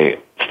by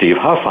Steve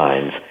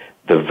Huffines,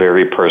 the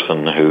very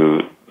person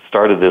who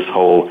started this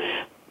whole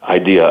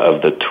idea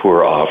of the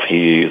tour off.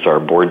 He's our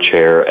board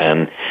chair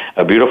and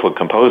a beautiful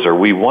composer.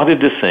 We wanted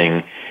to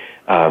sing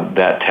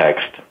that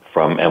text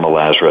from Emma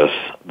Lazarus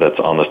that's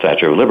on the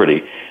Statue of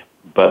Liberty,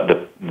 but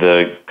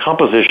the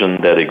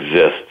composition that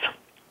exists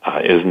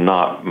is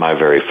not my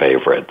very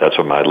favorite. That's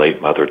what my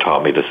late mother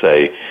taught me to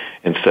say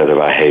instead of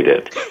I hate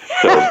it.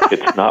 So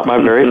it's not my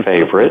very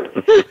favorite.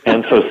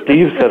 And so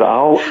Steve said,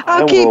 I'll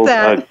keep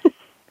that.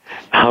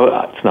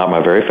 It's not my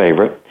very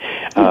favorite.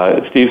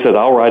 Steve said,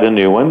 I'll write a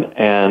new one,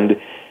 and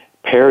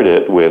paired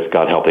it with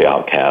God Help the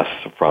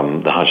Outcasts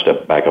from the Hunched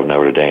Up Back of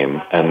Notre Dame.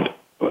 And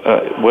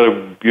what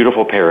a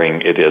beautiful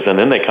pairing it is. And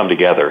then they come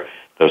together,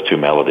 those two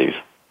melodies.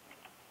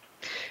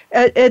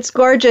 It's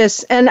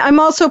gorgeous, and I'm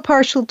also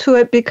partial to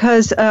it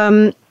because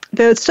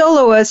the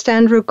soloist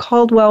Andrew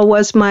Caldwell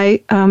was my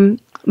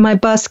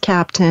bus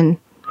captain,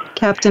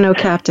 Captain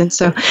O'Captain.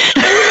 So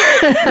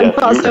I'm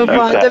also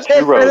fond of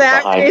it for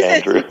that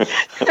reason.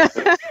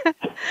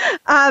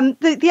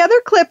 The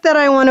other clip that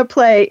I want to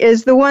play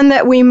is the one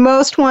that we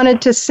most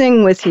wanted to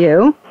sing with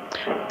you,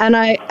 and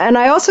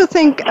I also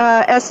think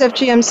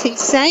SFGMC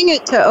sang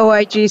it to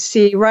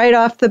OIGC right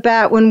off the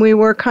bat when we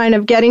were kind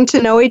of getting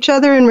to know each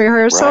other in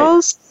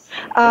rehearsals.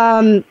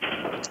 Right.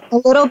 A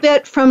little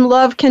bit from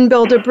Love Can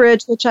Build a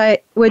Bridge,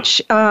 which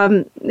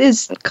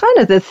is kind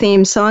of the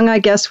theme song, I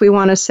guess we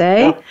want to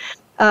say,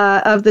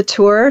 of the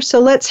tour. So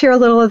let's hear a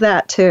little of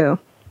that too.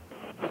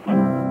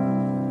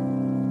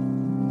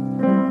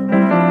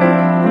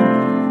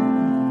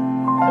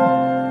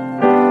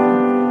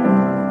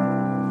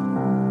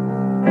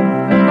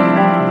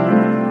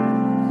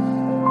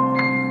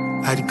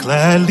 I'd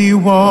gladly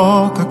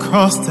walk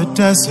across the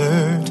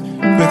desert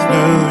with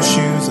no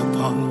shoes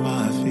upon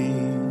my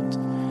feet.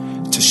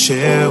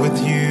 share with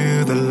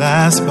you the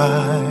last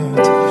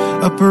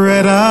bite of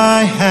bread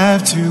I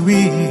have to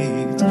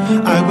eat.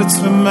 I would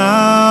swim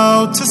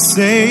out to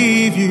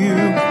save you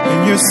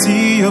in your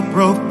sea of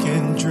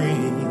broken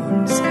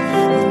dreams.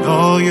 When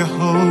all your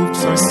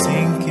hopes are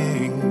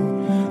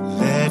sinking,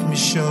 let me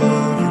show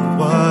you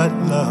what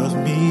love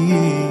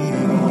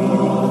means.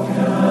 Love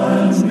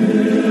can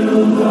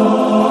build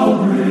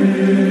a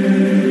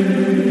bridge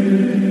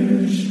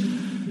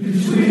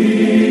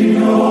between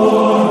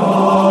your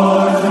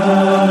heart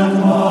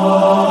and mine.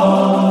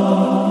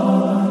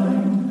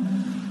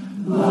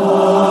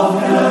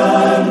 Love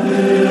can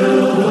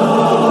build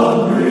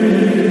a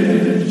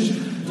bridge.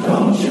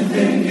 Don't you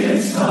think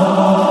it's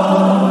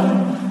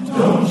time?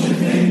 Don't you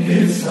think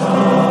it's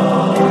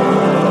time?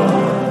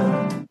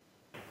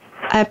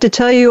 I have to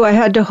tell you, I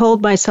had to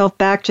hold myself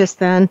back just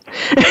then.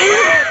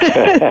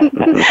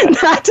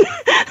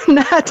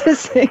 not to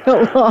sing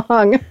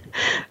along.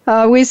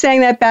 We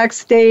sang that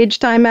backstage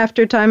time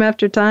after time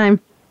after time.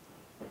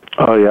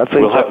 Oh yeah, I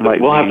think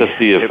we'll have to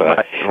see if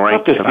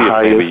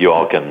maybe you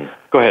all can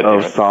go ahead.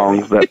 Of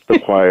songs that the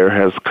choir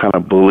has kind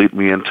of bullied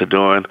me into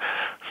doing,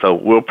 so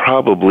we'll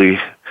probably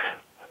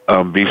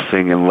be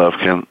singing "Love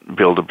Can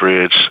Build a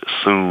Bridge"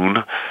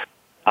 soon.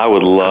 I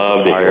would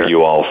love to hear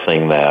you all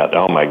sing that.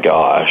 Oh my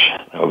gosh,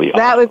 that would be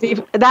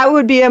awesome. That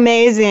would be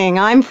amazing.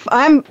 I'm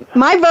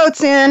my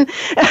vote's in.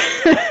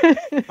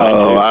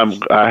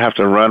 I have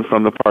to run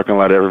from the parking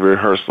lot every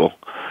rehearsal.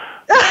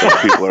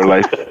 People are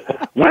like,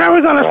 "When are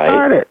we going to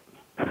start it?"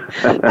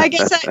 I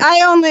guess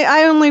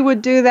I only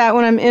would do that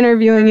when I'm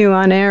interviewing you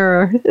on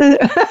air.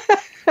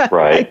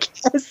 Right.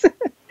 I guess.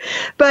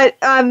 But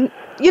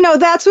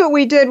that's what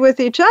we did with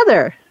each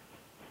other,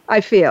 I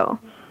feel.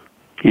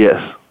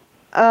 Yes.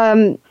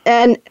 And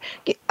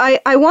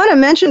I want to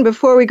mention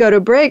before we go to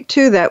break,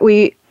 too, that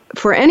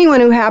for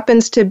anyone who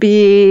happens to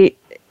be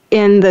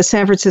in the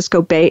San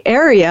Francisco Bay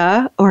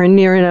Area or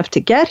near enough to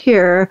get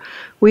here,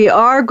 we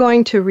are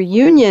going to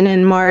reunion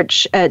in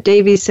March at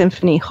Davies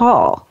Symphony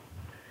Hall,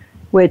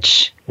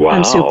 which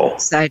I'm super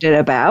excited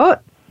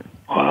about.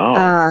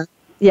 Wow.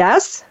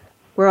 Yes,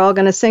 we're all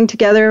going to sing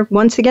together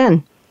once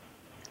again.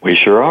 We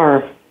sure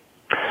are.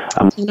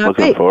 I'm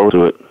looking forward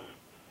to it.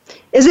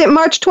 Is it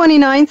March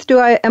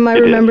 29th? Am I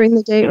remembering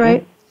the date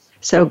right?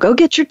 So go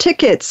get your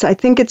tickets. I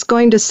think it's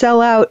going to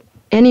sell out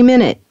any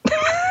minute.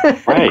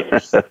 Right.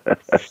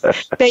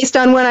 Based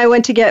on when I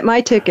went to get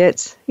my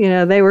tickets,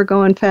 they were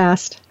going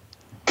fast.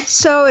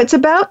 So it's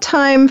about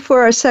time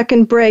for our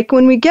second break.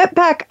 When we get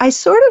back, I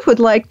sort of would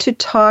like to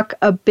talk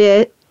a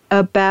bit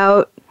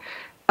about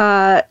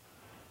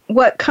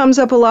what comes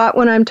up a lot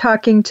when I'm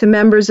talking to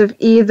members of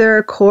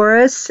either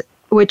chorus,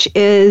 which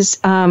is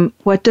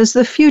what does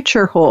the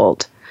future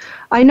hold?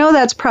 I know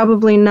that's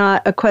probably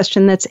not a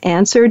question that's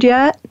answered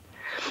yet,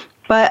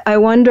 but I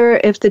wonder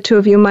if the two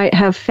of you might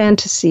have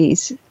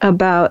fantasies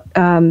about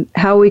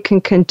how we can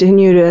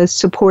continue to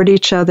support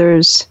each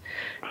other's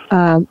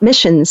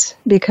missions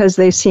because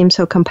they seem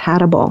so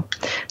compatible.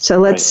 So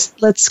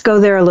let's go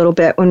there a little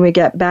bit when we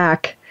get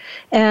back.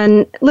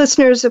 And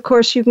listeners, of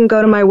course, you can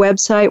go to my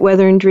website,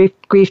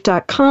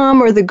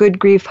 weatheringgrief.com, or the Good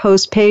Grief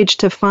host page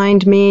to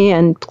find me,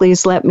 and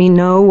please let me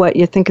know what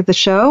you think of the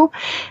show.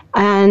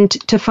 And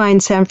to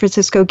find San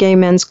Francisco Gay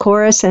Men's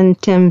Chorus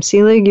and Tim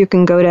Seelig, you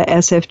can go to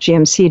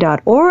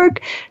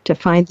sfgmc.org. To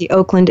find the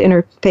Oakland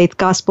Interfaith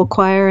Gospel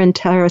Choir and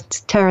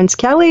Terrance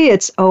Kelly,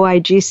 it's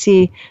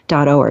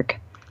oigc.org.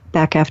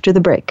 Back after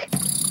the break.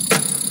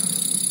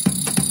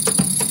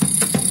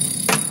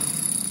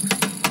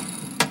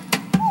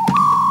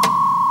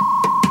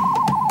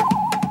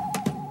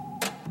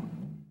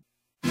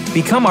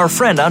 Become our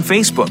friend on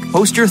Facebook.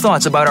 Post your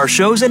thoughts about our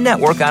shows and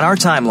network on our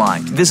timeline.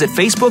 Visit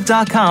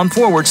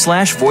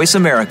facebook.com/Voice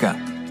America.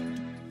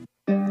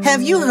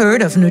 Have you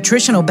heard of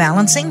nutritional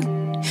balancing?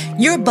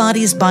 Your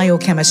body's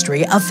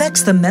biochemistry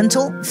affects the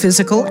mental,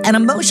 physical, and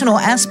emotional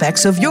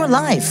aspects of your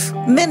life.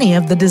 Many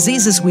of the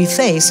diseases we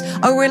face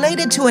are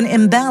related to an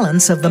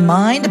imbalance of the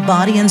mind,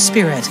 body, and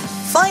spirit.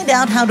 Find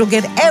out how to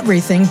get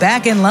everything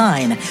back in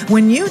line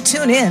when you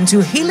tune in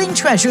to Healing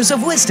Treasures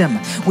of Wisdom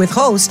with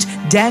host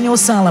Daniel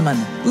Solomon.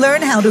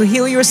 Learn how to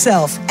heal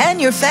yourself and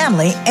your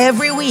family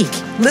every week.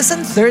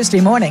 Listen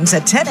Thursday mornings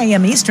at 10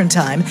 a.m. Eastern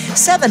Time,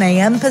 7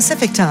 a.m.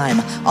 Pacific Time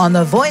on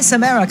the Voice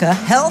America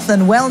Health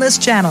and Wellness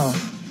Channel.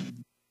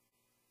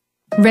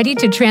 Ready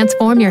to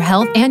transform your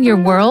health and your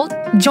world?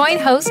 Join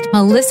host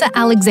Melissa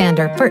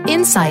Alexander for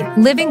Insight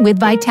Living with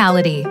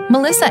Vitality.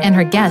 Melissa and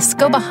her guests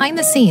go behind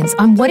the scenes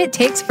on what it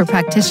takes for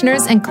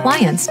practitioners and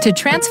clients to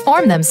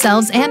transform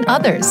themselves and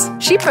others.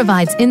 She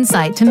provides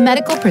insight to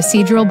medical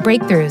procedural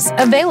breakthroughs,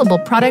 available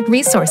product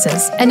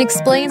resources, and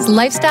explains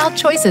lifestyle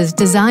choices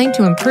designed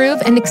to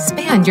improve and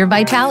expand your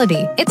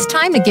vitality. It's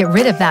time to get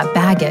rid of that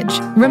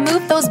baggage,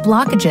 remove those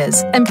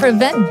blockages, and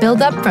prevent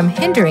buildup from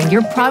hindering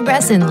your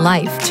progress in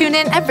life. Tune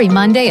in every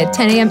Monday at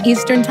 10 a.m.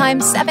 Eastern Time,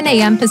 7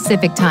 a.m.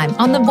 Pacific Time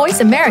on the Voice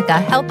America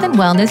Health and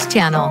Wellness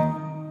Channel.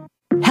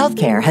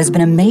 Healthcare has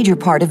been a major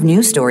part of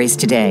news stories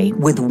today,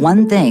 with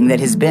one thing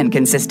that has been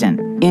consistent: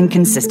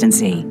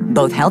 inconsistency.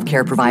 Both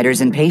healthcare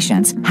providers and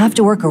patients have have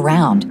to work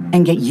around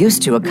and get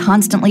used to a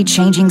constantly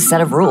changing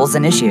set of rules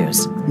and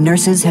issues.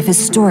 Nurses have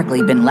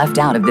historically been left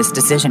out of this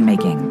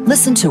decision-making.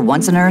 Listen to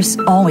Once a Nurse,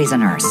 Always a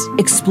Nurse,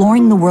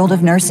 Exploring the World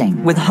of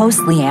Nursing with host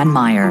Leanne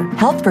Meyer.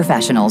 Health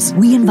professionals,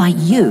 we invite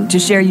you to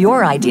share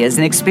your ideas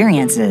and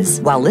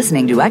experiences while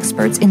listening to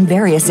experts in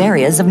various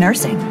areas of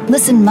nursing.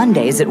 Listen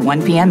Mondays at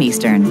 1 p.m.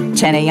 Eastern,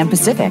 10 a.m.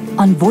 Pacific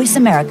on Voice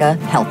America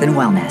Health and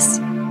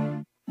Wellness.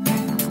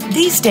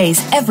 These days,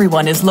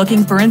 everyone is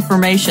looking for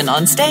information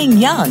on staying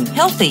young,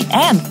 healthy,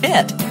 and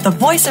fit. The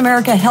Voice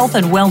America Health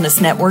and Wellness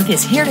Network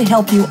is here to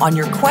help you on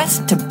your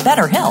quest to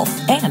better health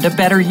and a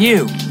better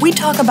you. We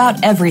talk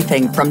about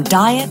everything from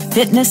diet,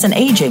 fitness, and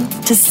aging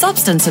to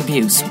substance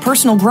abuse,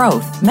 personal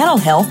growth, mental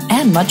health,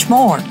 and much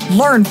more.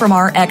 Learn from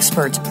our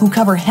experts who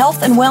cover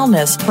health and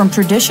wellness from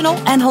traditional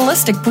and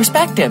holistic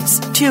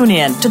perspectives. Tune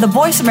in to the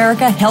Voice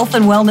America Health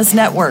and Wellness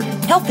Network.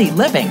 Healthy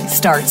living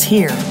starts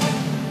here.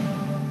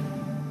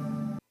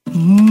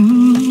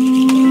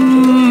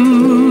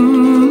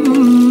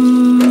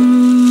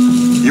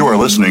 You are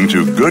listening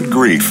to Good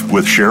Grief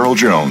with Cheryl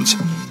Jones.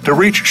 To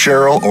reach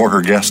Cheryl or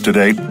her guest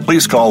today,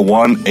 please call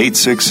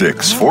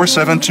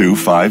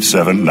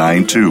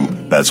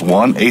 1-866-472-5792. That's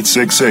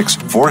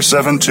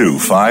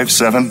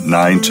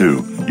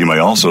 1-866-472-5792. You may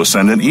also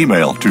send an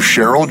email to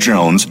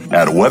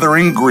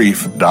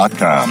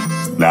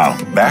CherylJones@weatheringgrief.com. Now,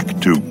 back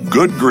to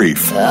Good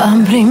Grief.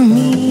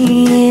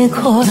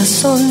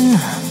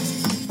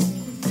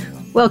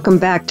 Welcome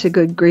back to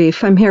Good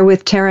Grief. I'm here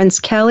with Terrance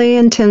Kelly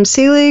and Tim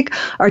Seelig,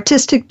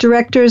 artistic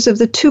directors of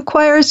the two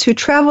choirs who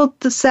traveled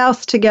the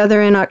South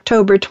together in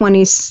October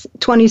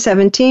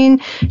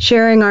 2017,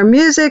 sharing our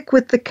music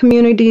with the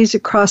communities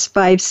across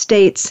 5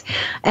 states.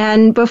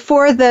 And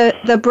before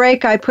the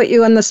break, I put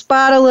you on the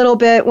spot a little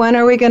bit. When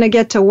are we going to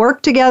get to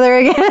work together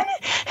again?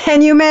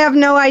 And you may have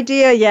no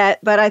idea yet,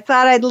 but I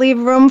thought I'd leave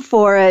room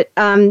for it.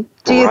 Do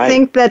you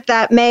think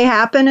that may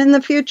happen in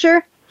the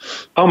future?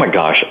 Oh my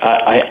gosh,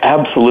 I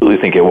absolutely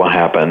think it will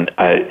happen.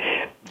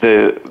 It's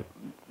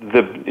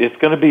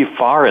going to be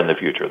far in the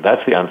future.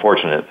 That's the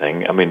unfortunate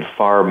thing. I mean,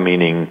 far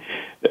meaning,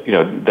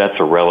 that's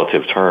a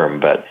relative term,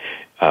 but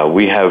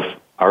we have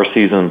our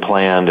season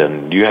planned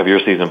and you have your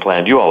season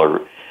planned. You all are,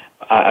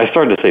 I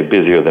started to say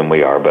busier than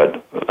we are,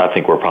 but I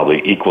think we're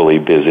probably equally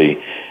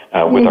busy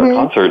with our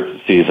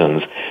concert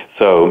seasons.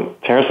 So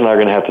Terrance and I are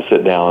going to have to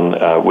sit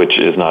down, which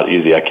is not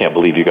easy. I can't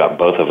believe you got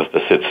both of us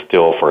to sit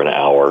still for an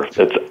hour.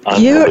 That's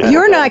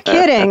You're not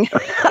kidding.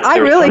 I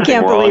really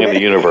can't believe it. There's something wrong in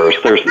the universe.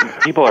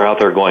 People are out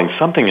there going,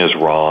 something is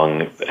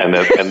wrong, and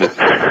Terrance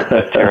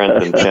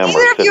and Tim are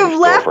sitting you've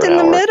left in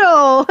the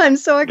middle. I'm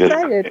so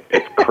excited.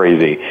 It's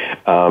crazy.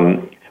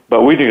 But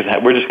we're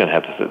just going to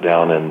have to sit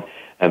down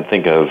and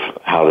think of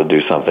how to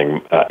do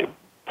something.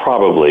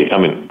 Probably,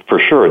 for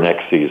sure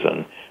next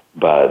season.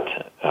 But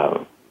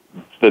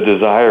the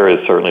desire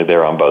is certainly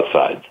there on both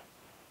sides.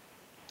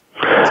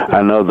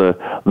 I know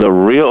the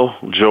real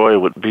joy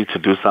would be to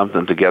do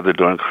something together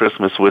during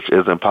Christmas, which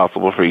is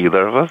impossible for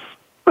either of us.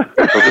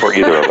 For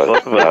either of us.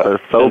 Both of us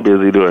are so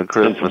busy doing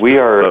Christmas. Since we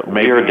are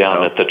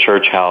down at the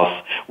church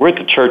house. We're at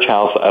the church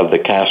house of the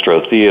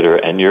Castro Theater,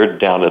 and you're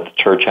down at the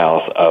church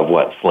house of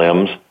what,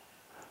 Slim's?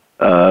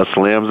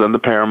 Slim's and the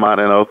Paramount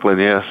in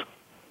Oakland, yes.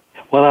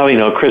 Well,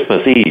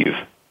 Christmas Eve.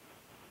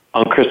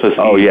 On Christmas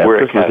Eve,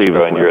 we're at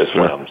Castro and you're at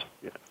Slim's.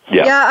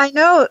 Yeah, I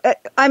know.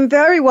 I'm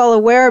very well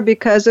aware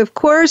because, of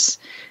course,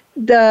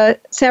 the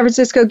San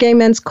Francisco Gay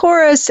Men's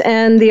Chorus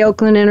and the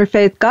Oakland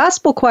Interfaith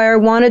Gospel Choir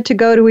wanted to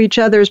go to each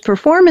other's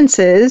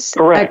performances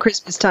at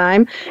Christmas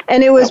time,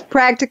 and it was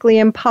practically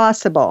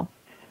impossible.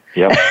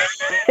 Yep.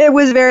 It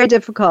was very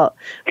difficult,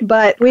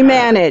 but we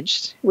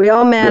managed. We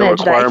all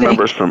managed, there were choir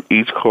members from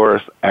each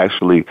chorus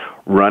actually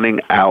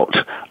running out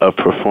of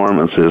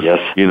performances. Yes.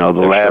 The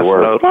last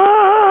note,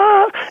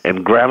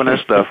 and grabbing their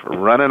stuff,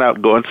 running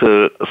out, going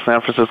to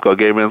San Francisco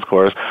Gay Men's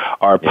Chorus,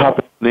 or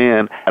popping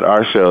in at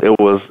our show. It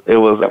was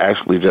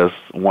actually just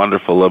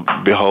wonderful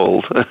to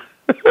behold.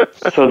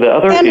 So the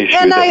other issue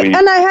and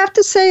I have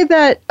to say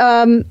that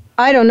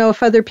I don't know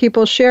if other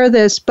people share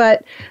this,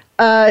 but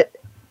there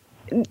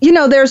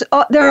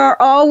are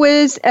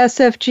always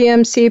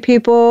SFGMC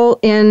people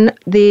in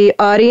the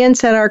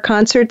audience at our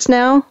concerts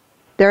now.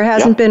 There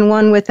hasn't been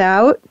one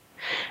without.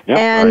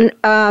 And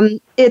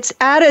it's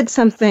added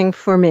something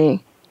for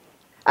me.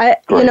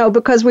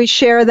 Because we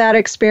share that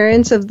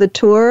experience of the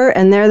tour,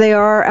 and there they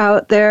are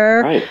out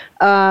there. Right.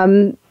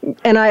 And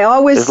I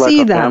always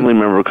see them. It's like a family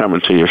member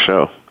coming to your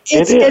show.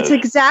 It's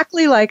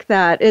exactly like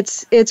that.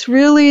 It's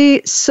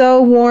really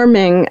so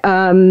warming,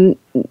 and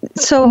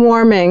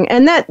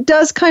that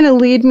does kind of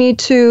lead me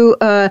to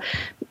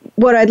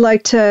what I'd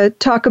like to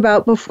talk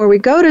about before we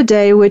go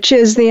today, which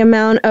is the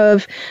amount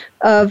of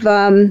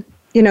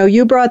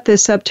you brought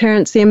this up,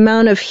 Terrance, the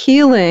amount of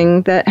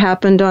healing that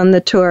happened on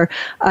the tour.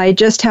 I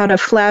just had a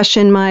flash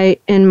in my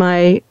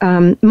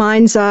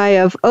mind's eye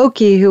of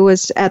Oki, who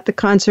was at the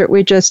concert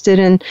we just did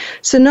in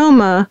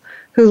Sonoma,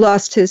 who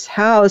lost his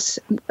house.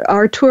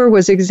 Our tour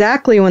was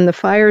exactly when the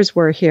fires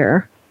were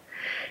here.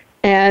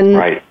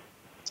 And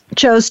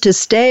chose to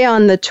stay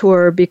on the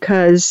tour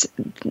because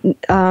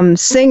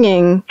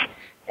singing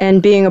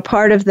and being a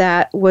part of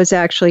that was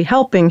actually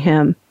helping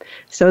him.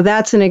 So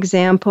that's an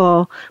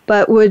example.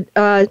 But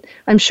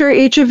I'm sure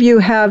each of you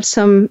have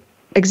some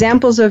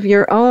examples of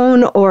your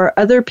own or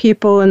other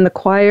people in the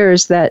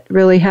choirs that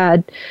really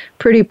had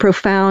pretty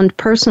profound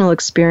personal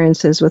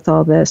experiences with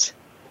all this.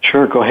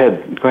 Sure, go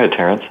ahead,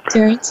 Terrance.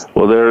 Terrance?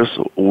 Well, there's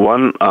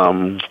one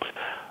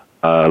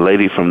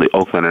lady from the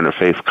Oakland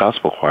Interfaith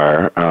Gospel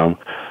Choir,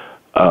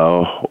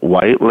 a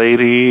white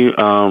lady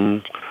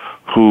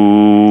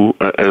who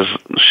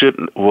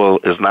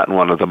is not in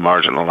one of the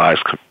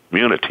marginalized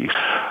communities.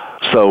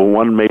 So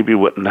one maybe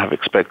wouldn't have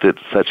expected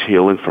such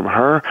healing from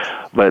her,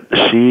 but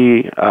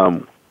she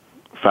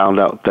found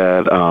out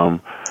that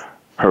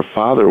her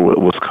father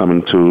was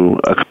coming to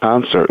a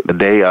concert the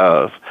day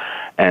of,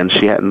 and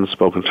she hadn't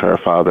spoken to her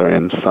father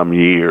in some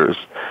years.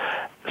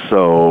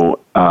 So,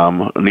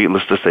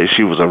 needless to say,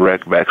 she was a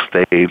wreck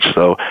backstage,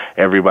 so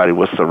everybody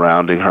was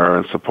surrounding her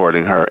and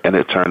supporting her, and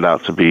it turned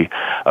out to be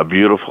a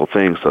beautiful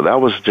thing. So that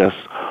was just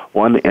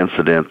one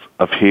incident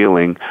of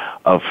healing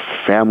of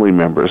family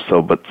members.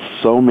 But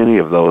so many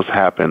of those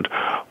happened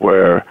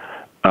where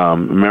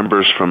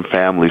members from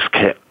families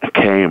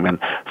came and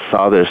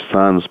saw their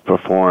sons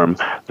perform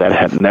that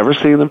had never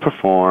seen them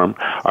perform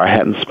or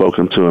hadn't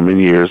spoken to them in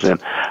years. And,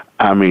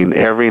 I mean,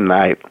 every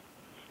night,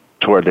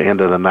 toward the end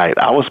of the night,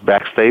 I was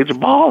backstage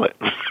bawling.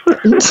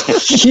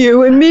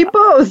 You and me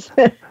both.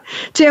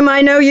 Tim,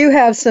 I know you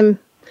have some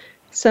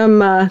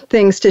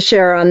things to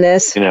share on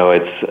this. You know,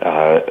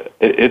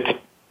 it's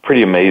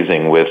pretty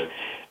amazing with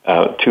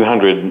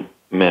 200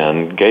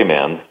 men, gay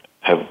men,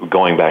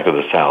 going back to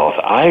the South.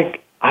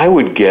 I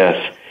would guess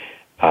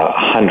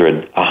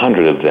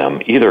 100 of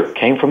them either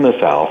came from the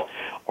South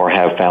or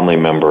have family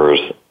members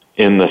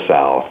in the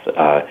South.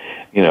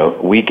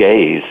 We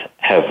gays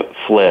have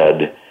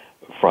fled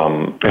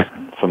from those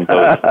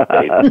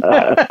states,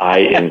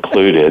 I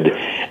included,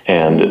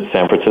 and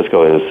San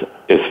Francisco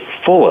is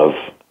full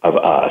of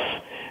us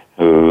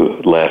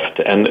who left.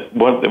 And it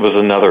was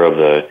another of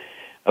the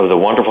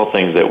wonderful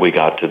things that we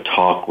got to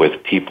talk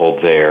with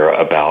people there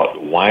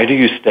about. Why do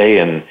you stay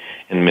in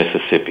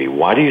Mississippi?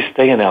 Why do you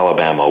stay in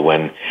Alabama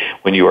when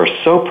you are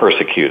so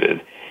persecuted?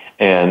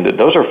 And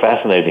those are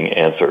fascinating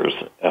answers.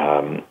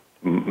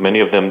 Many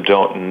of them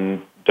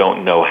don't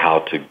know how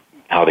to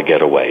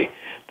get away.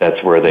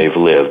 That's where they've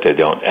lived. They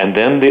don't. And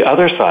then the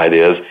other side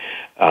is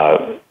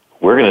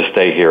we're going to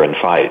stay here and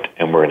fight,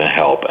 and we're going to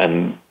help.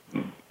 And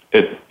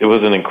it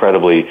was an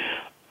incredibly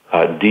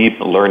deep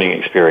learning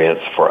experience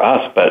for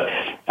us. But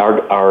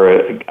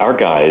our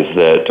guys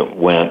that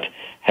went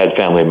had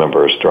family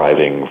members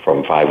driving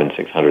from 500 and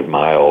 600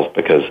 miles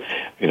because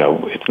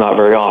it's not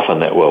very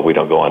often that we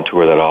don't go on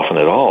tour that often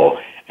at all,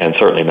 and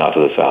certainly not to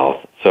the South.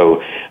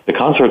 So the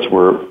concerts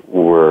were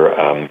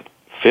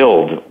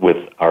filled with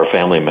our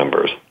family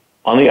members.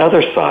 On the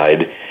other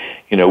side,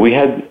 we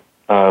had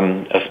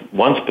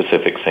one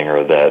specific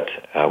singer that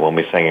when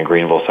we sang in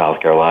Greenville, South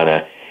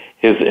Carolina,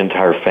 his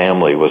entire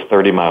family was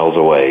 30 miles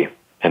away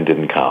and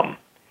didn't come.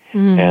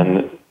 Mm.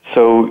 And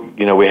so,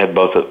 we had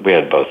both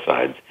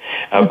sides.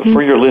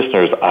 For your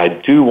listeners, I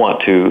do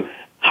want to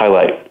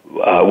highlight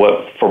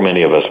what for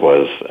many of us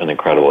was an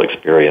incredible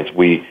experience.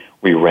 We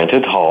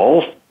rented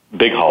halls,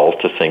 big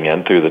halls to sing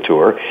in through the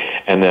tour,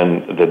 and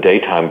then the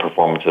daytime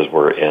performances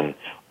were in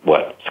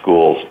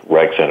schools,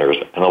 rec centers,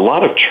 and a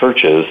lot of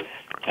churches,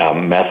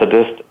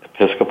 Methodist,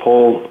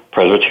 Episcopal,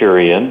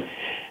 Presbyterian,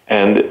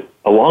 and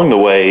along the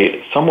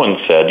way, someone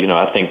said,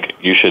 I think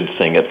you should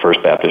sing at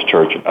First Baptist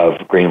Church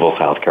of Greenville,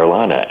 South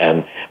Carolina.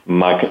 And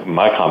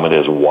my comment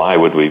is, why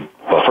would we?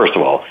 Well, first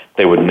of all,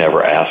 they would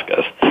never ask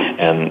us.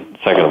 And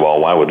second of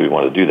all, why would we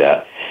want to do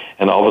that?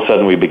 And all of a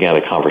sudden, we began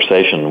a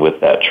conversation with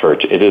that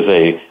church. It is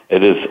a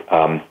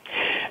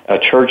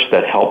church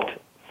that helped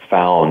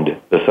found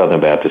the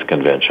Southern Baptist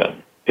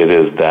Convention. It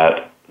is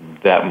that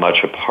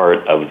much a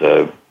part of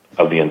the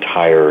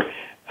entire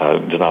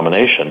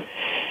denomination.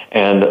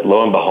 And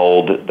lo and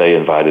behold, they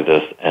invited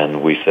us,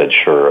 and we said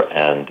sure,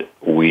 and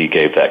we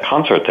gave that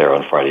concert there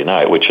on Friday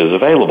night, which is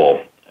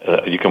available.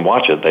 You can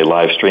watch it. They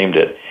live streamed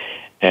it.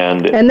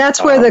 And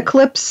that's where the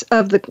clips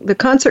of the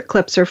concert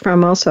clips are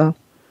from also.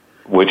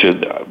 Which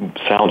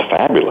sounds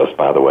fabulous,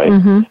 by the way.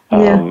 Mm-hmm.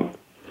 Yeah.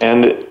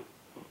 And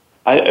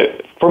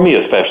for me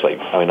especially,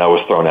 I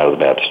was thrown out of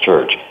the Baptist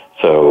church.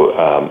 So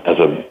as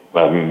a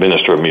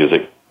minister of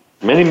music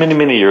many, many,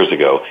 many years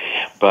ago.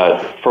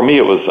 But for me,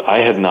 I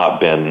had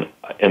not been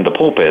in the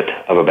pulpit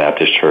of a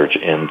Baptist church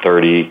in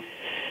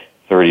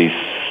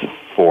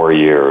 34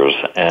 years.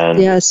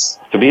 And yes,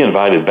 to be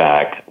invited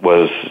back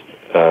was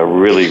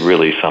really,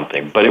 really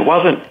something. But it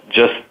wasn't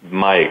just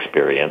my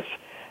experience.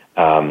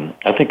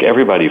 I think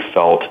everybody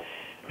felt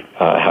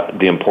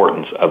the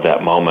importance of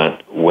that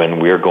moment when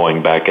we're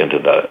going back into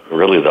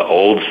the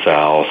Old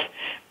South,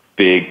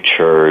 big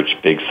church,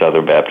 big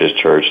Southern Baptist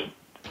church.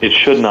 It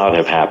should not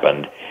have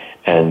happened,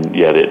 and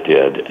yet it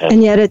did.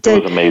 And yet it did.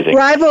 It was amazing.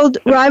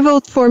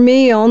 Rivaled for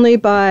me only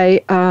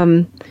by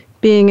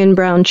being in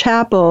Brown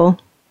Chapel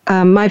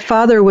my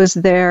father was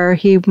there.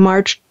 He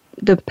marched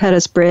the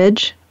Pettus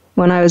Bridge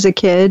when I was a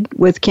kid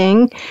with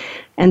King.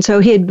 And so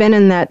he had been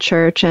in that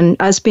church, and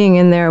us being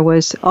in there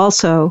was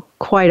also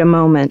quite a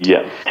moment.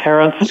 Yeah.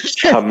 Terrance,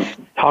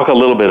 talk a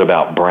little bit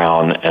about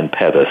Brown and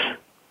Pettus.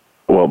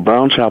 Well,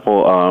 Brown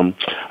Chapel,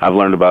 I've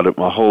learned about it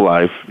my whole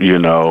life,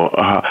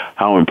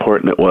 how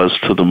important it was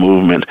to the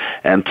movement,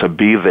 and to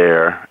be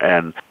there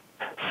and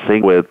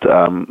sing with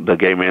the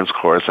Gay Men's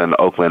Chorus and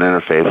the Oakland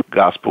Interfaith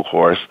Gospel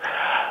Chorus.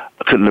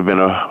 Couldn't have been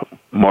a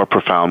more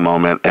profound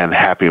moment and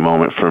happy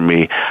moment for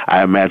me.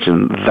 I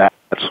imagine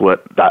that's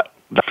what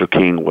Dr.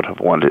 King would have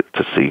wanted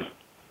to see.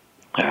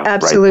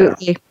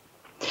 Absolutely.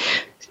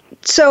 Right.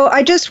 So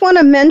I just want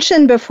to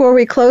mention before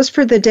we close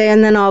for the day,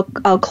 and then I'll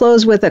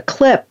close with a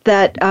clip,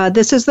 that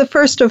this is the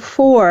first of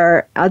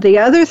 4. The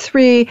other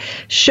 3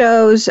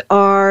 shows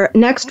are,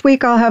 next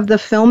week I'll have the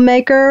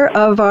filmmaker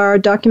of our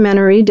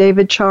documentary,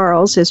 David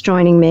Charles, is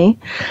joining me.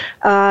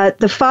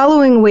 The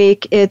following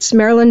week, it's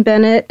Marilyn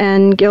Bennett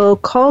and Gil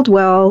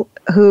Caldwell,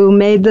 who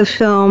made the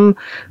film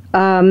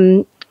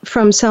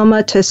From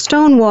Selma to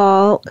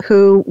Stonewall,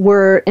 who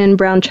were in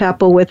Brown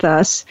Chapel with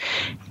us.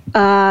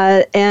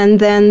 And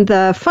then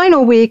the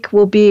final week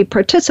will be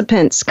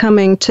participants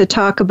coming to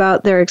talk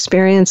about their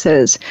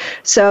experiences.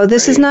 So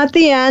this is not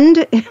the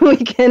end. We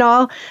can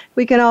all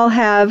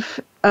have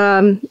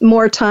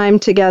more time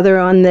together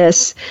on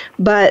this.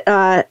 But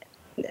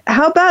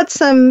how about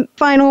some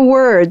final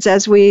words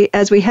as we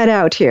head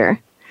out here?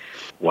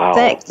 Wow.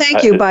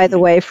 Thank you, by the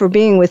way, for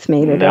being with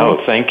me today.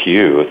 No, thank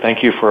you.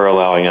 Thank you for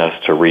allowing us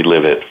to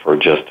relive it for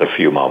just a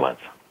few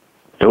moments.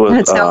 It was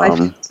That's how I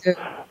feel too.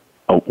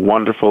 A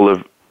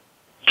wonderful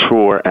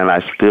tour, and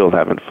I still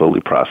haven't fully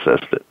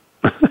processed it.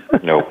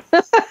 No.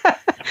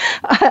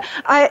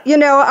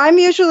 I'm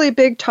usually a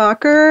big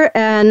talker,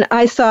 and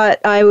I thought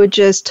I would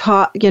just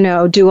talk,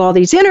 do all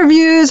these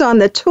interviews on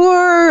the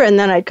tour, and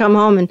then I'd come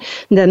home, and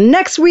the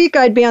next week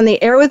I'd be on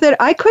the air with it.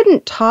 I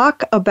couldn't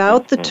talk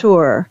about the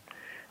tour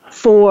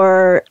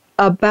for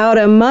about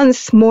a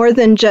month, more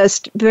than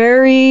just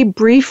very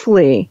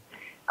briefly.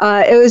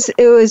 It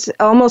was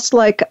almost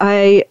like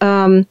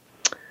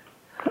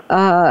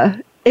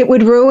it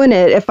would ruin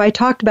it if I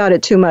talked about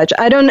it too much.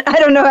 I don't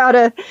know how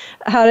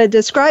to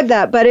describe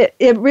that, but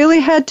it really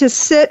had to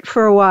sit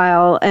for a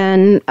while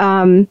and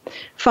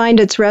find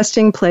its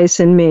resting place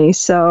in me.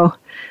 So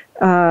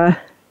I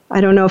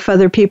don't know if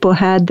other people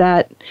had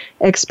that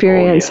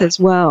experience as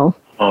well.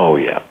 Oh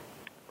yeah.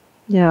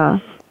 Yeah.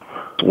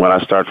 When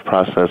I start to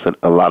process it,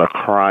 a lot of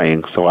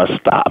crying, so I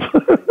stop.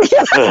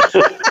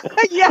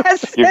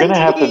 Yes. You're going to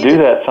have to do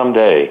that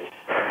someday.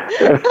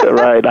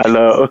 Right, I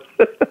know.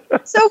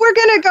 So we're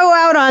going to go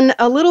out on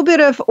a little bit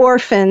of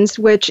Orphans,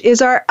 which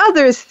is our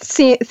other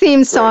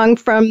theme song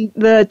from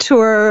the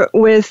tour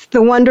with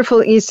the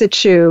wonderful Issa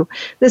Chu.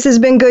 This has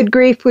been Good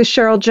Grief with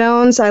Cheryl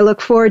Jones. I look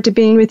forward to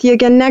being with you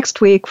again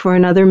next week for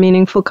another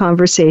meaningful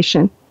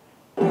conversation.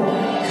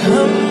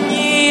 Come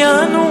ye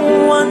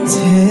unwanted,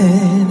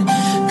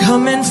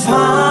 come and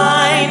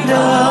find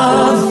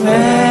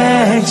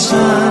affection.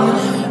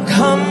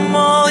 Come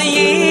all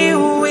ye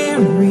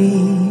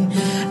weary,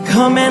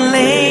 come and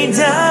lay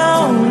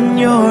down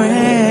your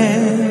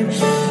head.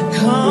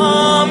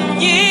 Come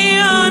ye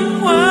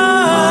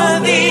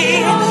unworthy,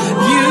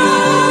 you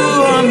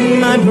are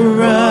my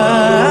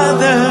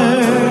brother.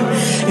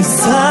 If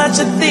such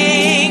a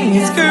thing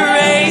as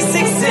grace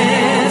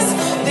exists,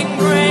 then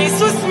grace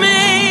was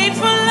made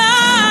for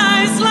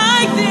lives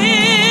like this.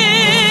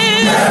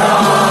 There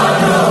are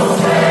no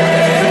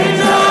strangers,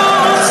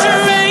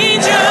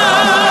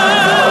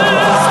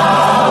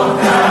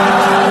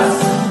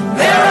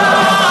 there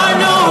are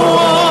no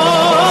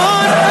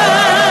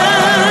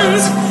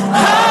orphans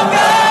of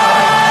God.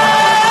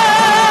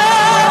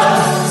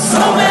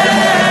 So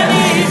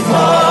many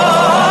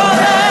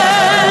fallen,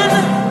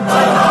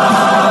 but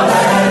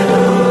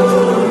hallelujah.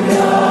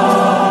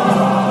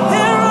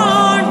 There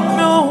are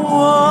no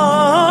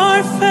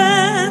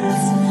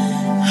orphans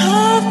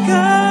of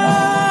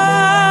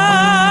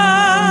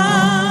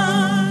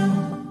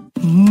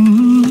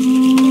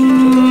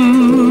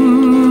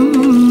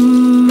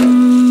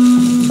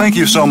Thank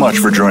you so much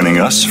for joining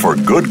us for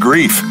Good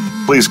Grief.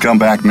 Please come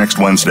back next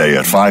Wednesday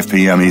at 5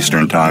 p.m.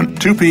 Eastern Time,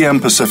 2 p.m.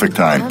 Pacific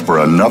Time for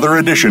another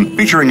edition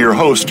featuring your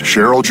host,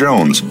 Cheryl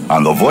Jones,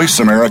 on the Voice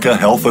America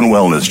Health and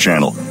Wellness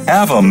Channel.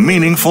 Have a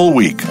meaningful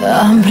week.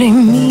 Abre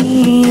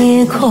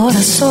mi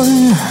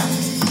corazón.